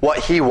Lord what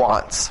he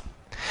wants.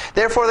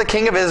 Therefore the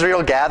king of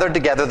Israel gathered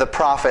together the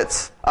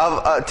prophets,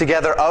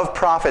 of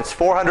prophets,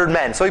 400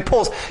 men. So he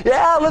pulls,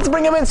 let's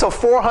bring them in. So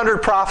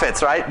 400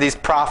 prophets, right? These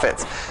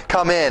prophets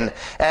come in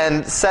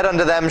and said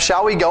unto them,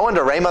 Shall we go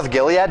into Ramoth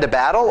Gilead to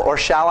battle, or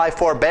shall I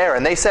forbear?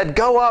 And they said,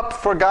 Go up,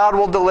 for God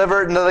will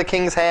deliver it into the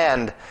king's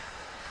hand.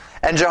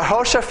 And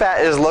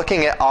Jehoshaphat is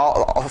looking at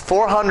all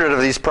 400 of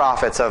these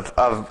prophets of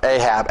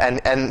Ahab,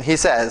 and he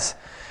says,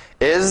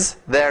 Is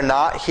there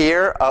not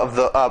here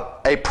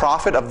a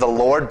prophet of the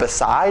Lord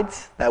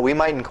besides, that we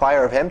might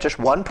inquire of him? Just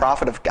one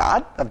prophet of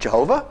God, of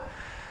Jehovah?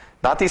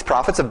 Not these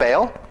prophets of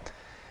Baal?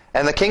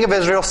 And the king of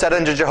Israel said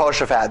unto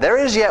Jehoshaphat, There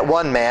is yet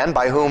one man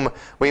by whom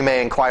we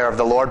may inquire of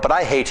the Lord, but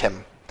I hate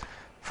him.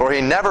 For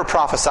he never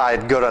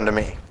prophesied good unto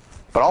me,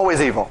 but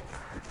always evil.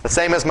 The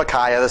same as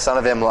Micaiah, the son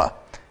of Imlah.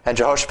 And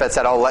Jehoshaphat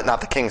said, let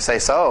not the king say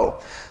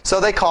so.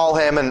 So they call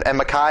him, and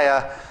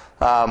Micaiah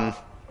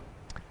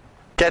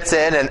gets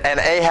in, and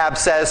Ahab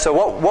says, so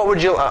what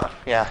would you...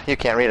 you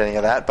can't read any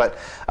of that, but...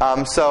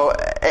 so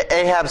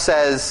Ahab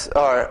says,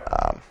 let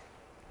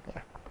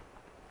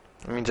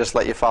me just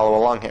let you follow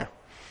along here.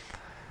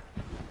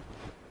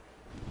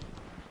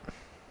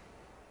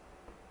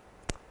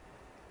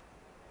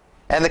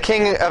 And the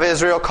king of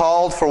Israel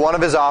called for one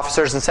of his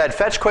officers and said,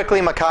 Fetch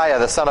quickly Micaiah,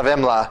 the son of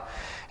Imlah.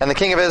 And the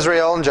king of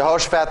Israel and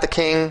Jehoshaphat, the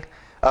king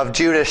of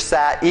Judah,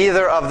 sat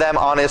either of them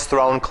on his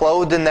throne,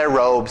 clothed in their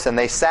robes, and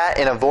they sat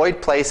in a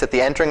void place at the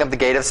entering of the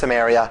gate of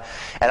Samaria.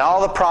 And all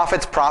the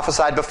prophets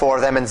prophesied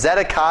before them. And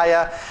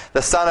Zedekiah,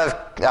 the son of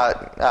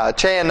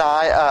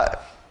Chenaanah,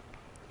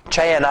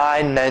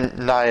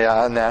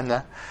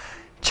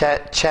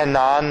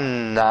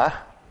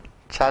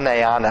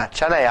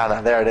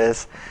 there it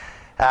is,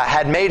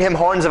 had made him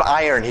horns of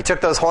iron. He took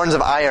those horns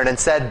of iron and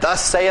said,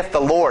 Thus saith the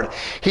Lord.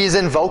 He's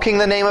invoking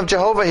the name of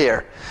Jehovah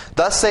here.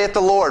 Thus saith the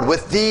Lord,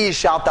 With these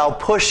shalt thou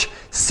push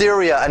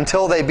Syria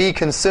until they be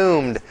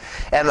consumed.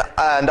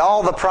 And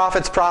all the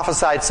prophets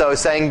prophesied so,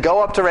 saying,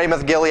 Go up to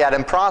Ramoth Gilead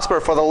and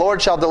prosper, for the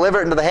Lord shall deliver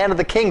it into the hand of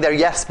the king. They're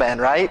yes men,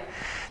 right?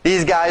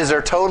 These guys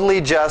are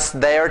totally just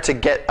there to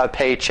get a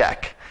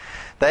paycheck.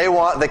 They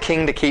want the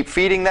king to keep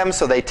feeding them,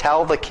 so they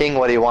tell the king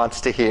what he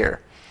wants to hear.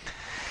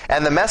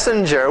 And the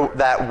messenger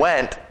that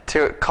went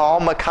to call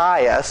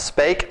Micaiah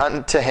spake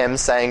unto him,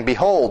 saying,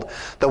 Behold,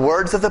 the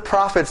words of the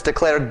prophets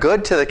declare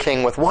good to the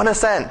king with one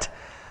assent.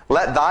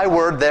 Let thy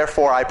word,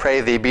 therefore, I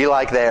pray thee, be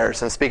like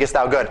theirs, and speakest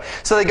thou good.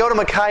 So they go to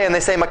Micaiah, and they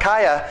say,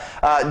 Micaiah,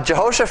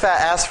 Jehoshaphat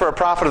asked for a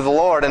prophet of the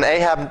Lord, and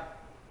Ahab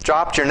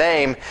dropped your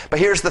name. But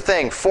here's the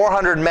thing,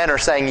 400 men are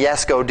saying,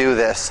 yes, go do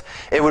this.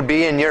 It would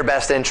be in your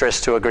best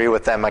interest to agree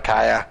with them,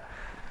 Micaiah.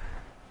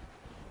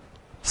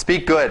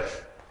 Speak good.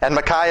 And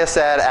Micaiah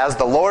said, As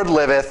the Lord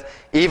liveth,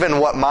 even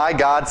what my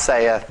God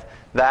saith,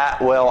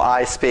 that will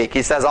I speak.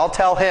 He says, I'll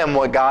tell him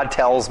what God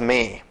tells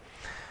me.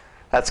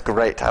 That's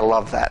great. I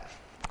love that.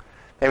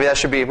 Maybe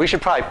we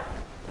should probably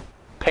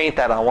paint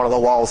that on one of the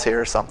walls here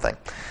or something.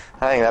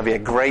 I think that'd be a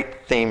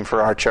great theme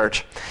for our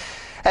church.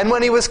 And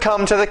when he was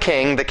come to the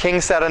king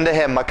said unto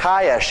him,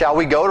 Micaiah, shall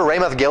we go to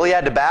Ramoth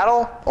Gilead to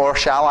battle, or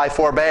shall I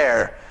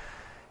forbear?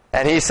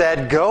 And he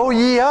said, Go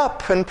ye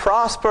up and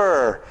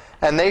prosper,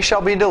 and they shall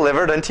be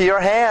delivered into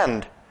your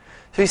hand.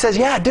 So he says,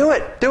 yeah, do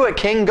it,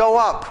 king, go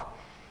up.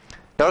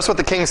 Notice what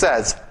the king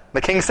says.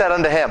 The king said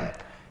unto him,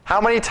 How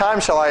many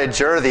times shall I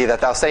adjure thee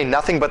that thou say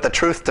nothing but the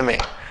truth to me?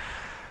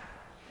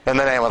 In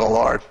the name of the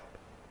Lord.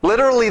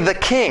 Literally the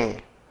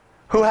king,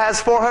 who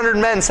has 400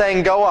 men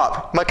saying, go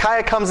up.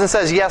 Micaiah comes and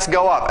says, yes,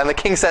 go up. And the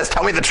king says,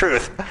 tell me the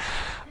truth.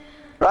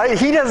 Right?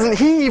 He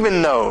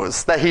even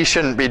knows that he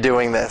shouldn't be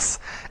doing this.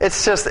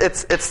 It's just,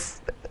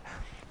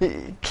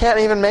 you can't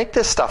even make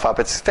this stuff up.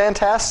 It's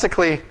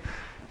fantastically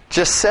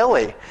just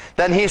silly.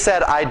 Then he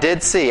said, I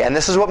did see, and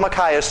this is what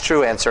Micaiah's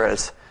true answer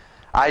is,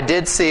 I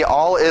did see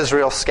all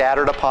Israel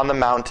scattered upon the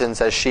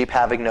mountains as sheep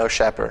having no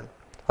shepherd,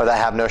 or that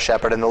have no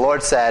shepherd. And the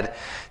Lord said,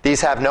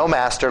 These have no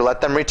master,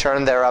 let them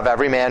return thereof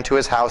every man to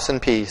his house in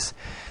peace.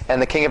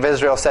 And the king of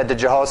Israel said to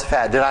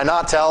Jehoshaphat, Did I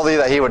not tell thee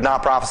that he would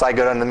not prophesy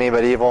good unto me,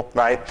 but evil?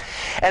 Right?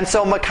 And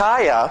so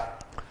Micaiah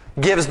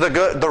gives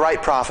the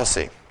right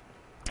prophecy.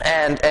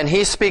 And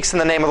he speaks in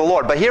the name of the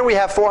Lord. But here we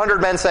have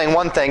 400 men saying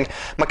one thing,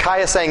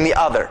 Micaiah saying the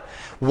other.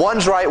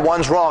 One's right,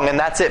 one's wrong, and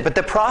that's it. But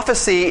the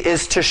prophecy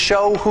is to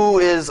show who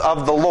is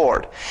of the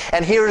Lord.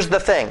 And here's the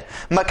thing.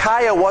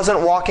 Micaiah wasn't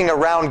walking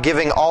around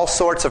giving all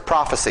sorts of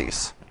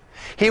prophecies.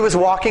 He was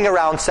walking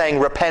around saying,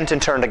 repent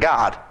and turn to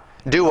God.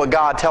 Do what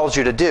God tells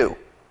you to do.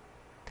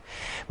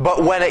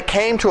 But when it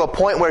came to a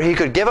point where he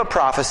could give a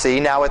prophecy,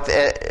 now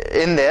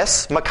in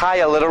this,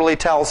 Micaiah literally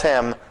tells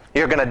him,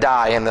 you're going to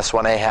die in this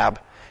one, Ahab.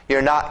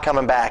 You're not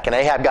coming back. And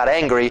Ahab got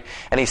angry,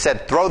 and he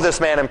said, throw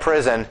this man in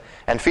prison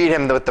and feed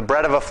him with the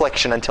bread of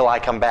affliction until I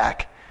come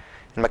back.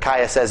 And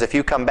Micaiah says, if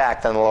you come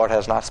back, then the Lord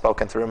has not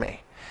spoken through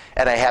me.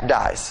 And Ahab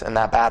dies in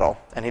that battle,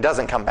 and he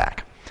doesn't come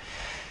back.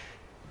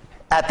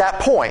 At that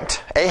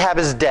point, Ahab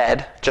is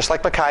dead, just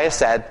like Micaiah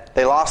said.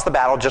 They lost the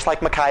battle, just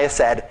like Micaiah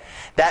said.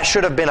 That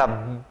should have been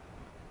a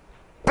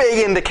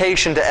big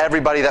indication to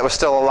everybody that was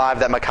still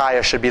alive that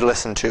Micaiah should be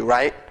listened to,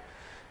 right?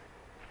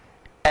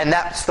 And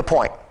that's the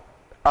point.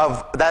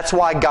 That's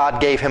why God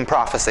gave him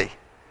prophecy,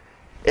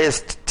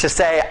 is to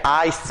say,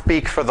 I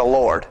speak for the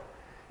Lord.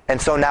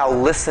 And so now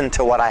listen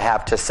to what I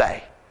have to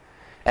say.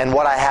 And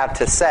what I have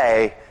to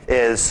say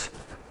is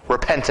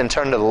repent and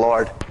turn to the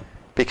Lord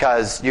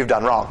because you've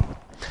done wrong.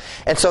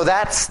 And so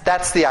that's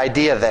the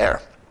idea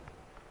there.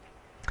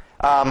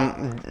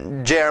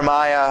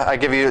 Jeremiah, I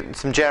give you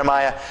some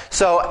Jeremiah.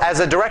 So as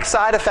a direct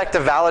side effect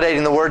of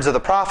validating the words of the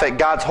prophet,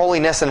 God's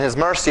holiness and His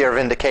mercy are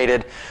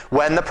vindicated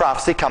when the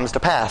prophecy comes to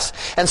pass.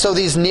 And so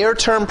these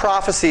near-term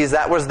prophecies,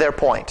 that was their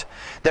point.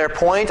 Their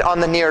point on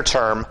the near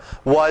term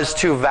was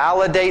to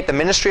validate the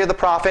ministry of the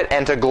prophet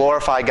and to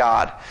glorify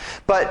God.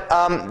 But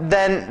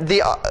then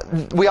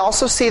we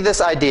also see this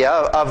idea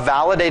of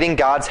validating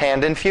God's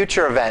hand in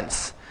future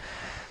events.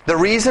 The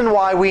reason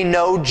why we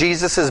know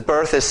Jesus'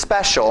 birth is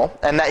special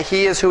and that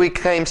He is who He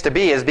claims to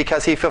be is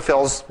because He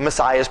fulfills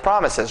Messiah's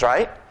promises,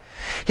 right?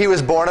 He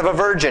was born of a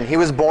virgin. He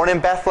was born in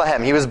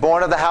Bethlehem. He was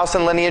born of the house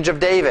and lineage of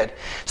David.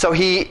 So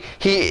he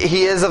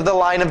is of the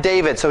line of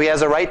David, so He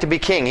has a right to be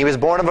king. He was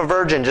born of a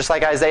virgin, just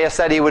like Isaiah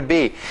said He would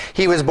be.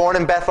 He was born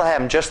in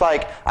Bethlehem, just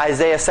like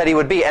Isaiah said He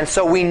would be. And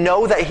so we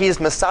know that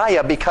He's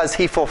Messiah because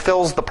He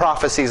fulfills the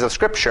prophecies of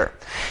Scripture.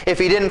 If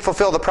He didn't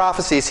fulfill the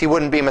prophecies, He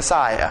wouldn't be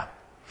Messiah.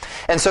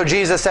 And so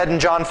Jesus said in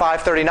John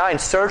 5:39,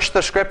 search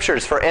the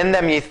Scriptures, for in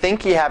them ye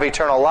think ye have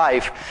eternal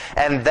life,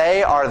 and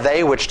they are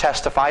they which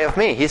testify of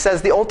me. He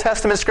says the Old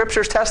Testament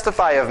Scriptures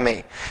testify of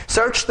me.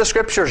 Search the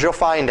Scriptures, you'll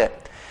find it.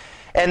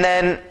 And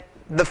then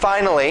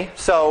finally,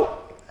 so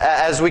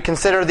as we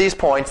consider these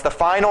points, the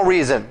final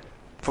reason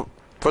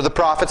for the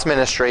prophet's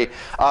ministry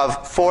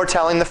of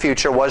foretelling the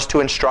future was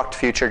to instruct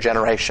future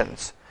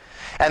generations.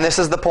 And this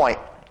is the point.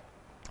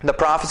 The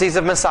prophecies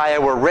of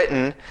Messiah were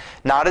written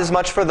not as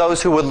much for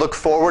those who would look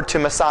forward to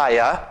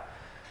Messiah,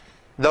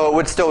 though it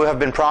would still have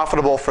been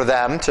profitable for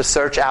them to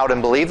search out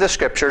and believe the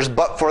Scriptures,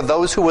 but for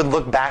those who would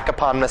look back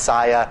upon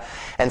Messiah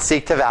and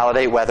seek to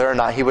validate whether or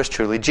not He was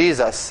truly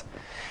Jesus.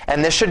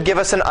 And this should give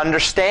us an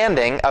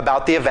understanding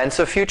about the events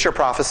of future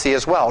prophecy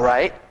as well,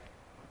 right?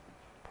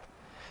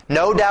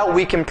 No doubt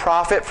we can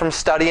profit from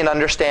study and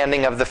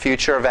understanding of the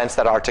future events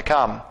that are to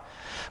come.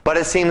 But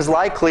it seems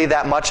likely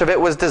that much of it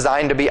was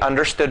designed to be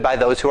understood by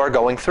those who are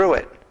going through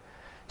it,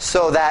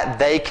 so that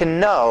they can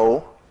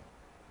know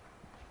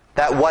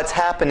that what's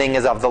happening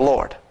is of the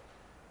Lord.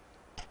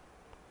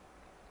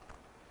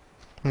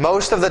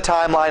 Most of the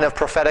timeline of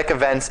prophetic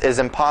events is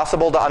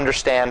impossible to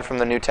understand from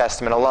the New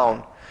Testament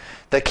alone.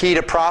 The key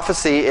to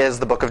prophecy is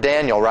the book of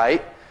Daniel,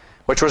 right?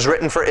 Which was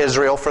written for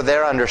Israel for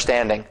their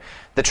understanding.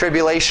 The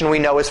tribulation we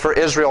know is for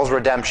Israel's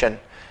redemption.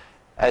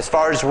 As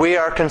far as we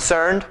are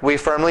concerned, we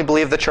firmly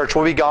believe the church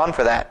will be gone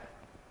for that.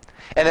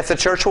 And if the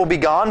church will be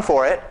gone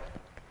for it,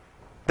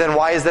 then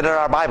why is it in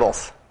our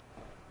Bibles?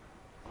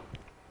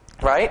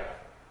 Right?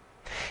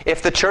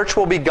 If the church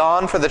will be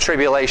gone for the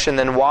tribulation,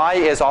 then why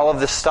is all of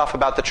this stuff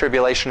about the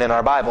tribulation in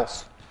our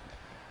Bibles?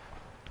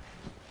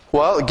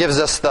 Well, it gives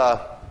us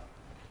the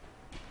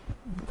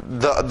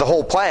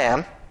whole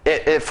plan.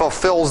 It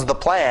fulfills the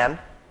plan.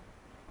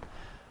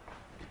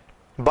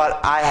 But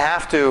I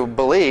have to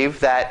believe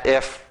that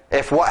if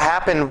what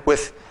happened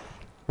with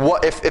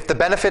if the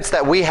benefits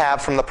that we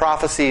have from the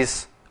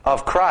prophecies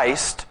of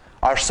Christ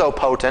are so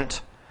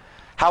potent,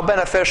 how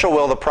beneficial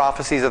will the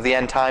prophecies of the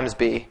end times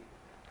be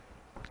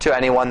to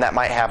anyone that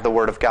might have the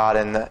Word of God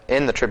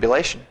in the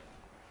tribulation?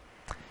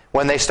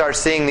 When they start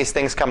seeing these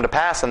things come to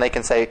pass and they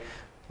can say,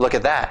 look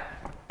at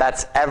that.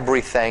 That's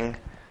everything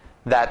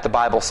that the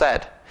Bible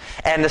said.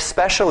 And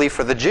especially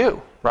for the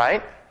Jew,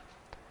 right?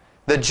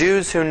 The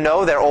Jews who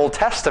know their Old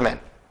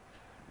Testament.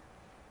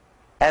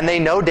 And they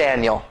know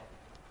Daniel.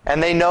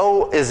 And they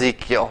know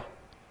Ezekiel.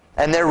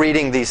 And they're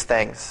reading these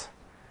things.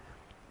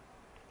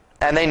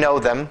 And they know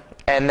them.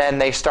 And then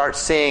they start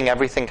seeing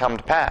everything come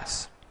to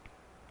pass.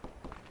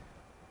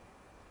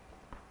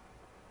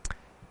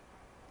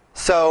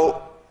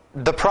 So,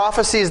 the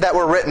prophecies that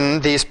were written,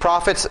 these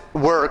prophets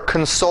were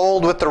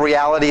consoled with the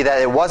reality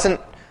that it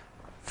wasn't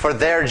for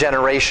their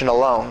generation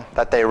alone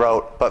that they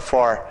wrote, but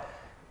for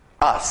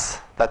us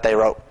that they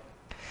wrote.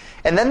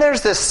 And then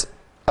there's this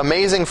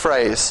Amazing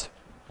phrase.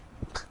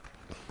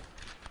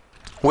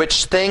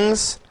 Which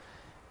things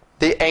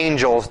the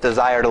angels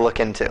desire to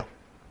look into.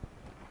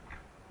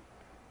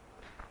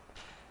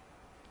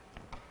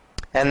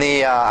 And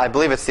I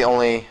believe it's the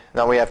only,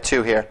 no, we have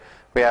two here.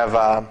 We have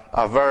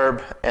a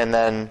verb and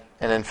then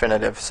an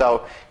infinitive.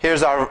 So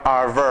here's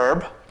our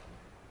verb.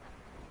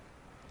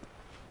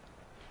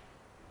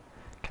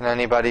 Can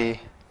anybody,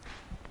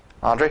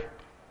 Audrey?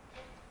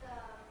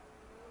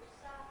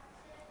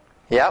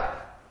 Yep.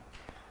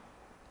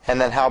 And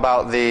then how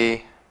about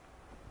the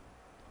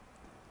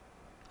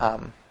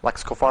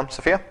lexical form,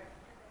 Sophia?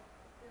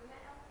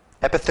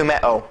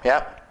 Epithumeo,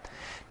 yep.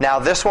 Now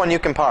this one you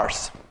can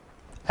parse.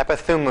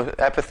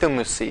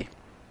 Epithumusi.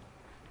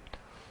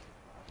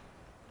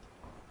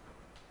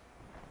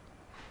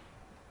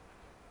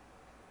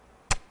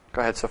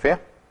 Go ahead, Sophia.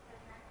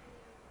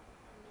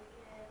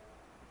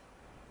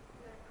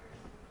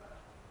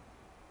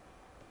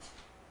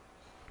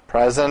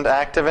 Present,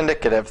 active,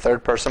 indicative,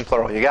 third person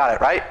plural. You got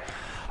it, right?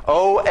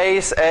 O,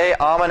 ace, a,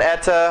 amen,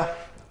 eta,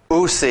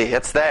 usi.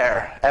 It's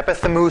there.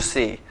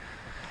 Epithumusi.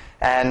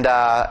 And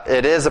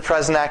it is a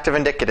present, active,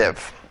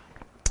 indicative.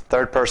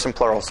 Third person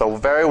plural. So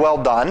very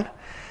well done.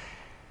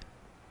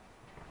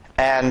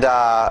 And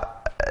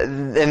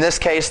in this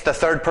case, the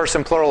third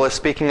person plural is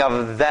speaking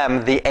of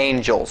them, the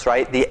angels,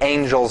 right? The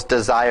angels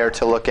desire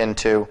to look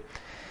into.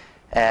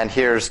 And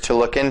here's to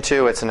look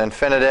into. It's an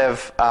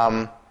infinitive.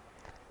 But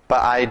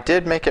I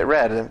did make it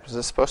red. Is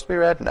this supposed to be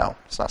red? No,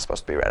 it's not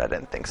supposed to be red. I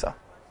didn't think so.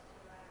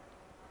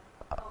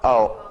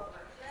 Oh.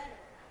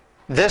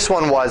 This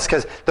one was,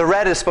 because the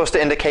red is supposed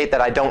to indicate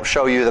that I don't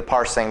show you the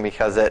parsing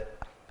because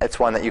it's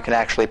one that you can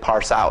actually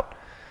parse out.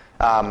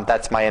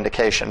 That's my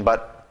indication.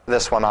 But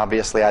this one,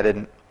 obviously, I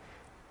didn't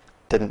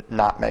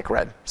not make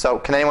red. So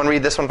can anyone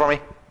read this one for me?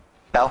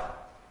 Belle?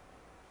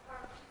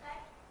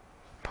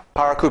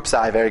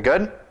 Parakupsai. Very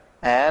good.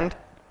 And?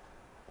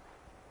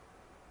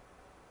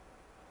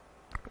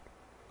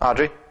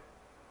 Audrey?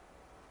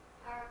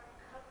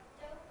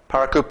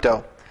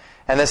 Parakupto.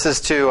 And this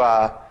is to,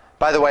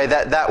 by the way,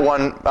 that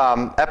one,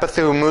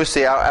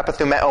 epithumusi,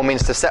 epithumeo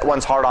means to set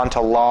one's heart on,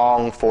 to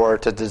long for,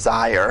 to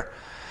desire.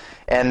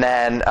 And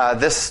then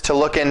this to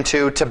look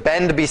into, to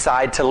bend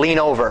beside, to lean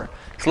over.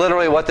 It's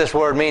literally what this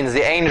word means.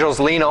 The angels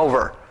lean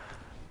over.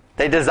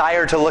 They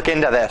desire to look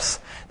into this.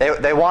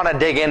 They want to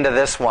dig into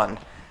this one.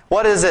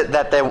 What is it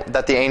that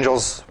the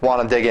angels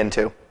want to dig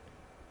into?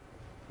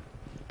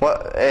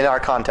 What in our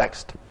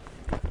context?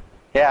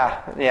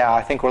 Yeah,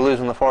 I think we're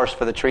losing the forest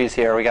for the trees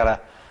here. We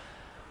got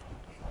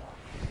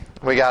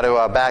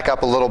to back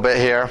up a little bit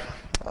here.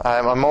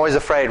 I'm always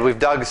afraid. We've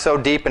dug so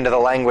deep into the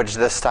language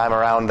this time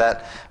around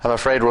that I'm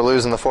afraid we're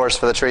losing the forest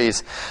for the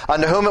trees.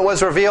 Unto whom it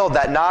was revealed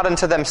that not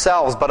unto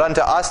themselves, but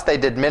unto us they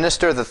did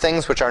minister the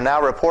things which are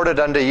now reported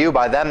unto you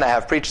by them that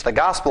have preached the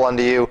gospel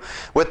unto you,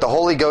 with the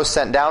Holy Ghost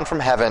sent down from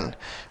heaven,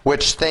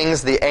 which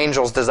things the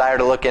angels desire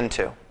to look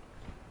into.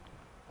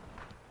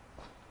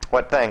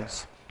 What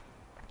things?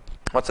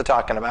 What's it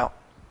talking about?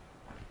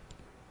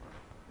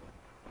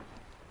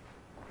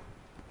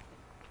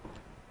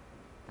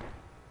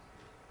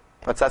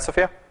 What's that,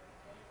 Sophia?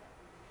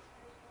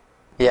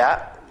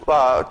 Yeah,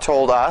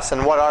 told us.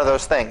 And what are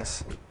those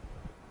things?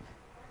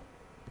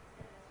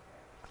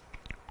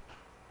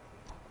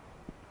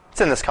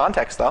 It's in this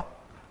context, though.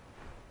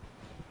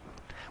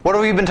 What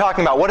have we been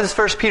talking about? What has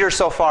 1 Peter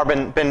so far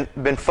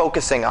been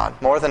focusing on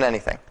more than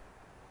anything?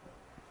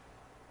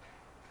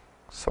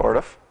 Sort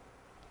of.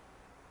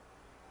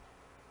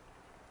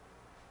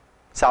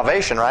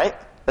 Salvation, right?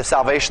 The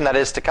salvation that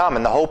is to come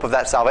and the hope of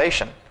that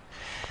salvation.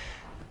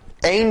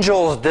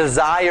 Angels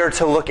desire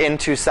to look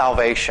into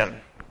salvation,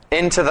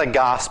 into the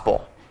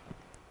gospel.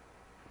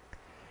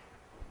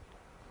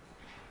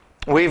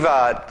 We've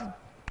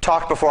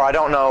talked before, I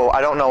don't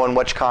know in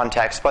which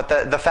context, but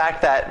the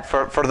fact that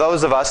for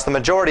those of us, the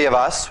majority of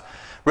us,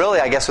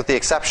 really I guess with the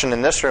exception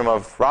in this room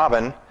of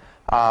Robin,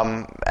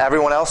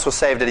 everyone else was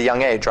saved at a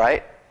young age,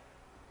 right?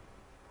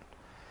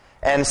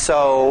 And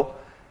so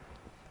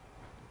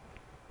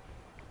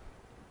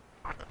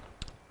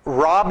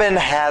Robin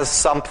has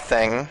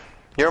something,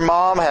 your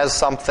mom has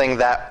something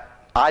that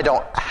I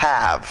don't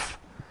have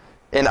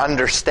in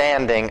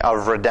understanding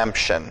of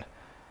redemption.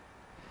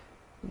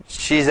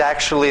 She's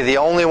actually the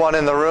only one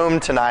in the room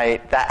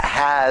tonight that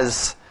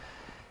has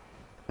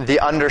the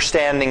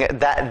understanding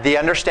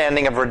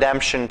of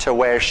redemption, to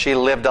where she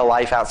lived a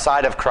life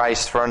outside of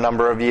Christ for a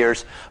number of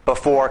years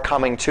before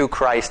coming to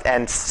Christ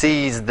and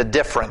sees the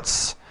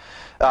difference.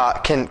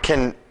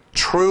 Can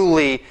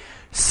truly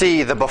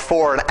see the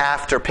before and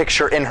after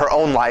picture in her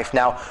own life.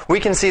 Now, we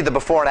can see the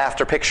before and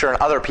after picture in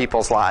other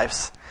people's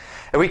lives.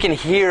 And we can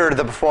hear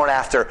the before and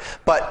after.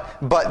 But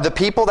the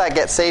people that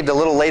get saved a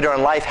little later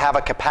in life have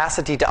a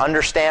capacity to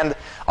understand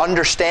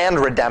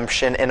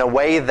redemption in a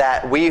way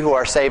that we who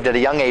are saved at a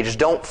young age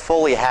don't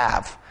fully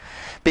have.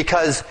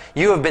 because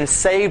you have been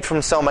saved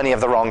from so many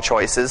of the wrong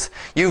choices.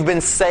 You've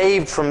been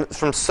saved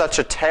from such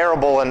a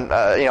terrible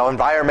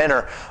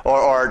environment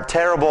or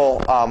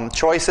terrible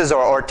choices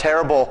or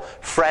terrible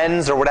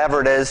friends or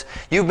whatever it is.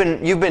 You've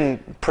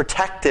been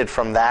protected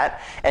from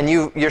that, and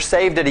you're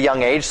saved at a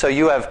young age. So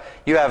you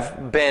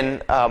have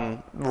been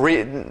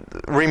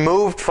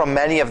removed from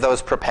many of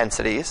those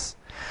propensities.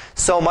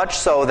 So much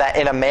so that,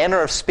 in a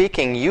manner of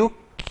speaking, you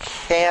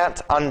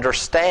can't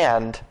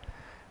understand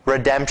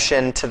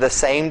redemption to the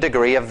same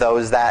degree of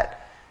those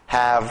that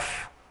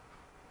have.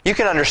 You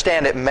can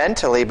understand it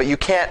mentally, but you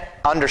can't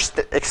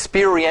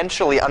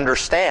experientially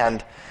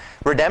understand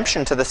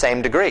redemption to the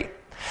same degree.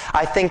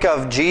 I think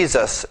of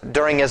Jesus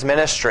during his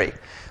ministry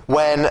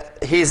when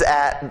he's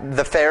at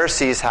the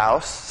Pharisee's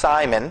house,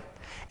 Simon,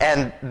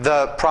 and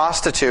the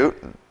prostitute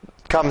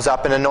comes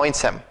up and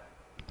anoints him.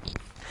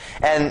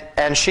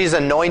 And she's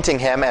anointing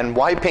him and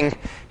wiping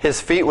his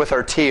feet with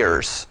her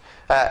tears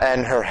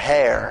and her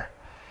hair.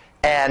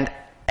 And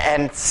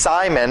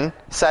Simon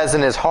says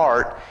in his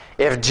heart,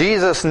 if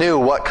Jesus knew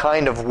what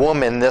kind of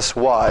woman this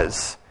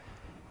was,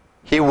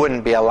 he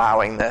wouldn't be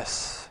allowing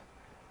this.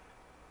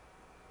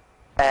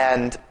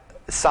 And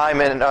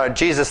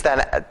Jesus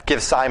then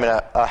gives Simon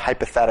a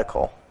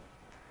hypothetical.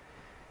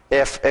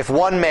 If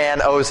one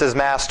man owes his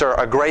master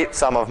a great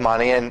sum of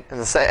money and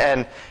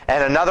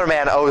another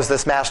man owes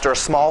this master a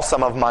small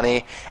sum of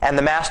money, and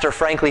the master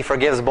frankly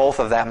forgives both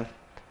of them,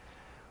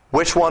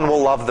 which one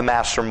will love the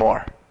master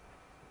more?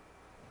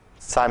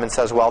 Simon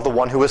says, well, the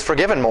one who was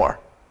forgiven more,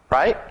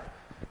 right?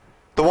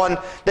 The one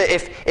that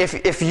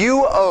if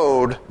you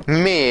owed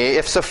me,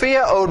 if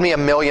Sophia owed me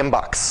 $1 million,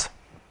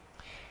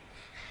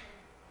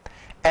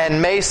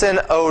 and Mason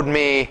owed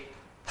me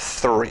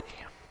 3,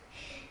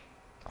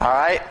 all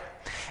right?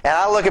 And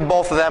I look at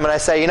both of them and I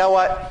say, you know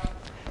what?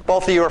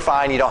 Both of you are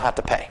fine, you don't have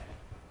to pay.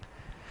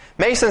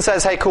 Mason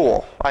says, hey,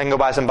 cool, I can go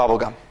buy some bubble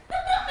gum.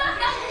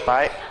 All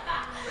right?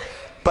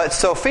 But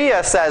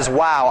Sophia says,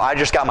 wow, I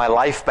just got my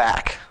life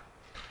back.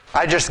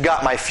 I just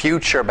got my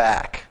future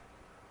back.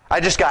 I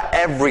just got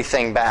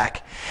everything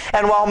back.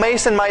 And while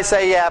Mason might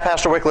say, yeah,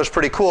 Pastor Wickler's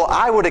pretty cool,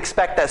 I would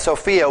expect that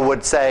Sophia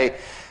would say,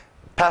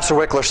 Pastor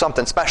Wickler's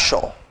something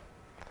special.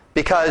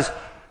 Because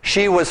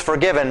she was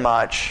forgiven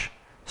much.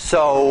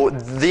 So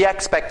the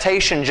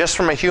expectation, just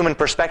from a human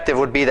perspective,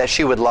 would be that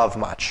she would love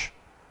much.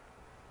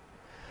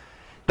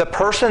 The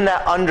person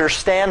that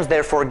understands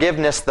their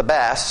forgiveness the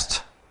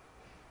best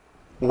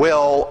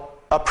will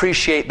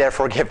appreciate their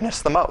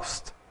forgiveness the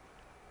most.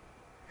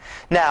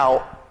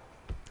 Now,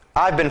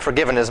 I've been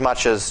forgiven as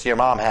much as your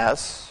mom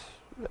has,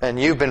 and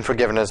you've been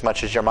forgiven as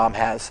much as your mom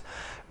has.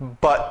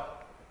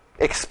 But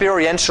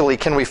experientially,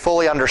 can we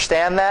fully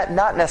understand that?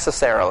 Not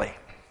necessarily.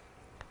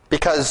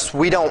 Because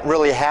we don't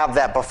really have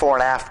that before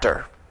and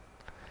after.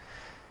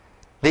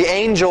 The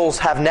angels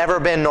have never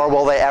been, nor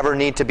will they ever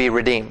need to be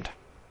redeemed.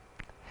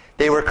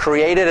 They were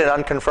created in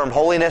unconfirmed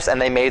holiness, and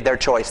they made their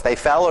choice. They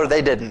fell or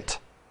they didn't.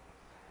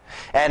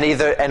 And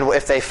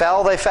if they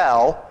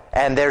fell,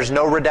 and there's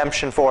no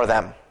redemption for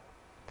them.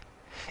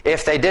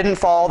 If they didn't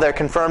fall, they're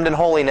confirmed in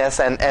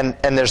holiness, and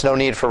there's no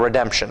need for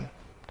redemption.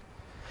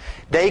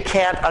 They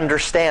can't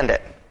understand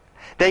it.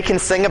 They can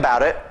sing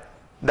about it.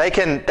 They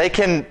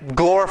can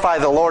glorify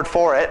the Lord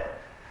for it,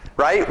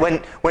 right?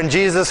 When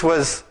Jesus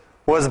was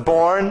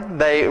born,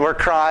 they were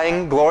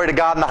crying, glory to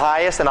God in the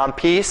highest, and on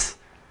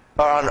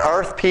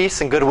earth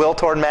peace and goodwill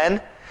toward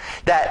men.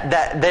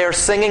 That they're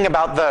singing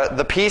about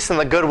the peace and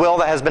the goodwill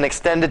that has been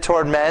extended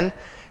toward men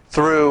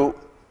through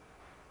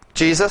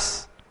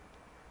Jesus,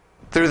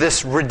 through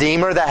this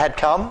Redeemer that had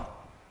come.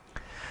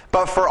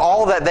 But for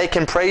all that they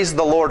can praise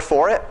the Lord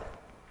for it,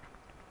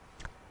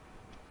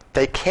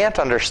 they can't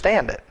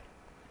understand it.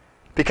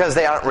 Because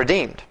they aren't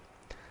redeemed.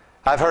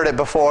 I've heard it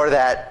before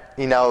that,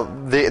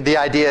 the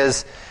idea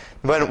is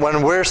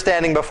when we're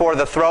standing before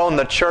the throne,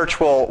 the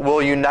church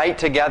will unite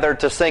together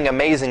to sing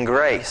Amazing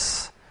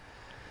Grace.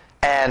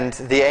 And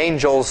the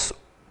angels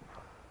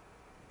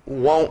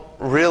won't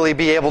really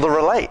be able to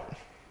relate.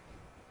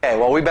 Okay,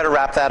 well, we better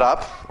wrap that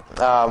up.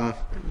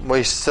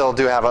 We still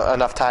do have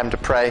enough time to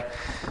pray,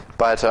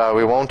 but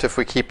we won't if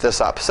we keep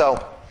this up.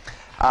 So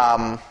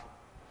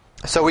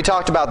we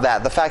talked about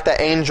that. The fact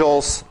that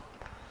angels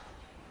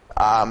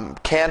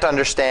can't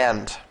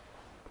understand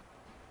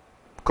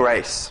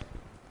grace.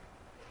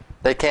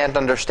 They can't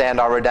understand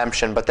our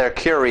redemption, but they're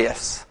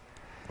curious.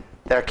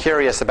 They're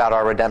curious about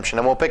our redemption.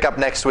 And we'll pick up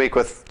next week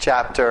with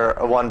chapter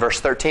 1, verse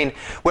 13,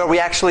 where we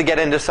actually get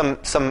into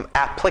some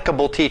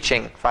applicable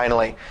teaching,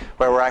 finally,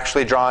 where we're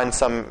actually drawing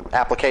some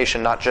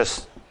application, not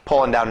just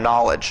pulling down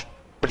knowledge,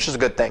 which is a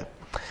good thing.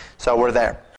 So we're there.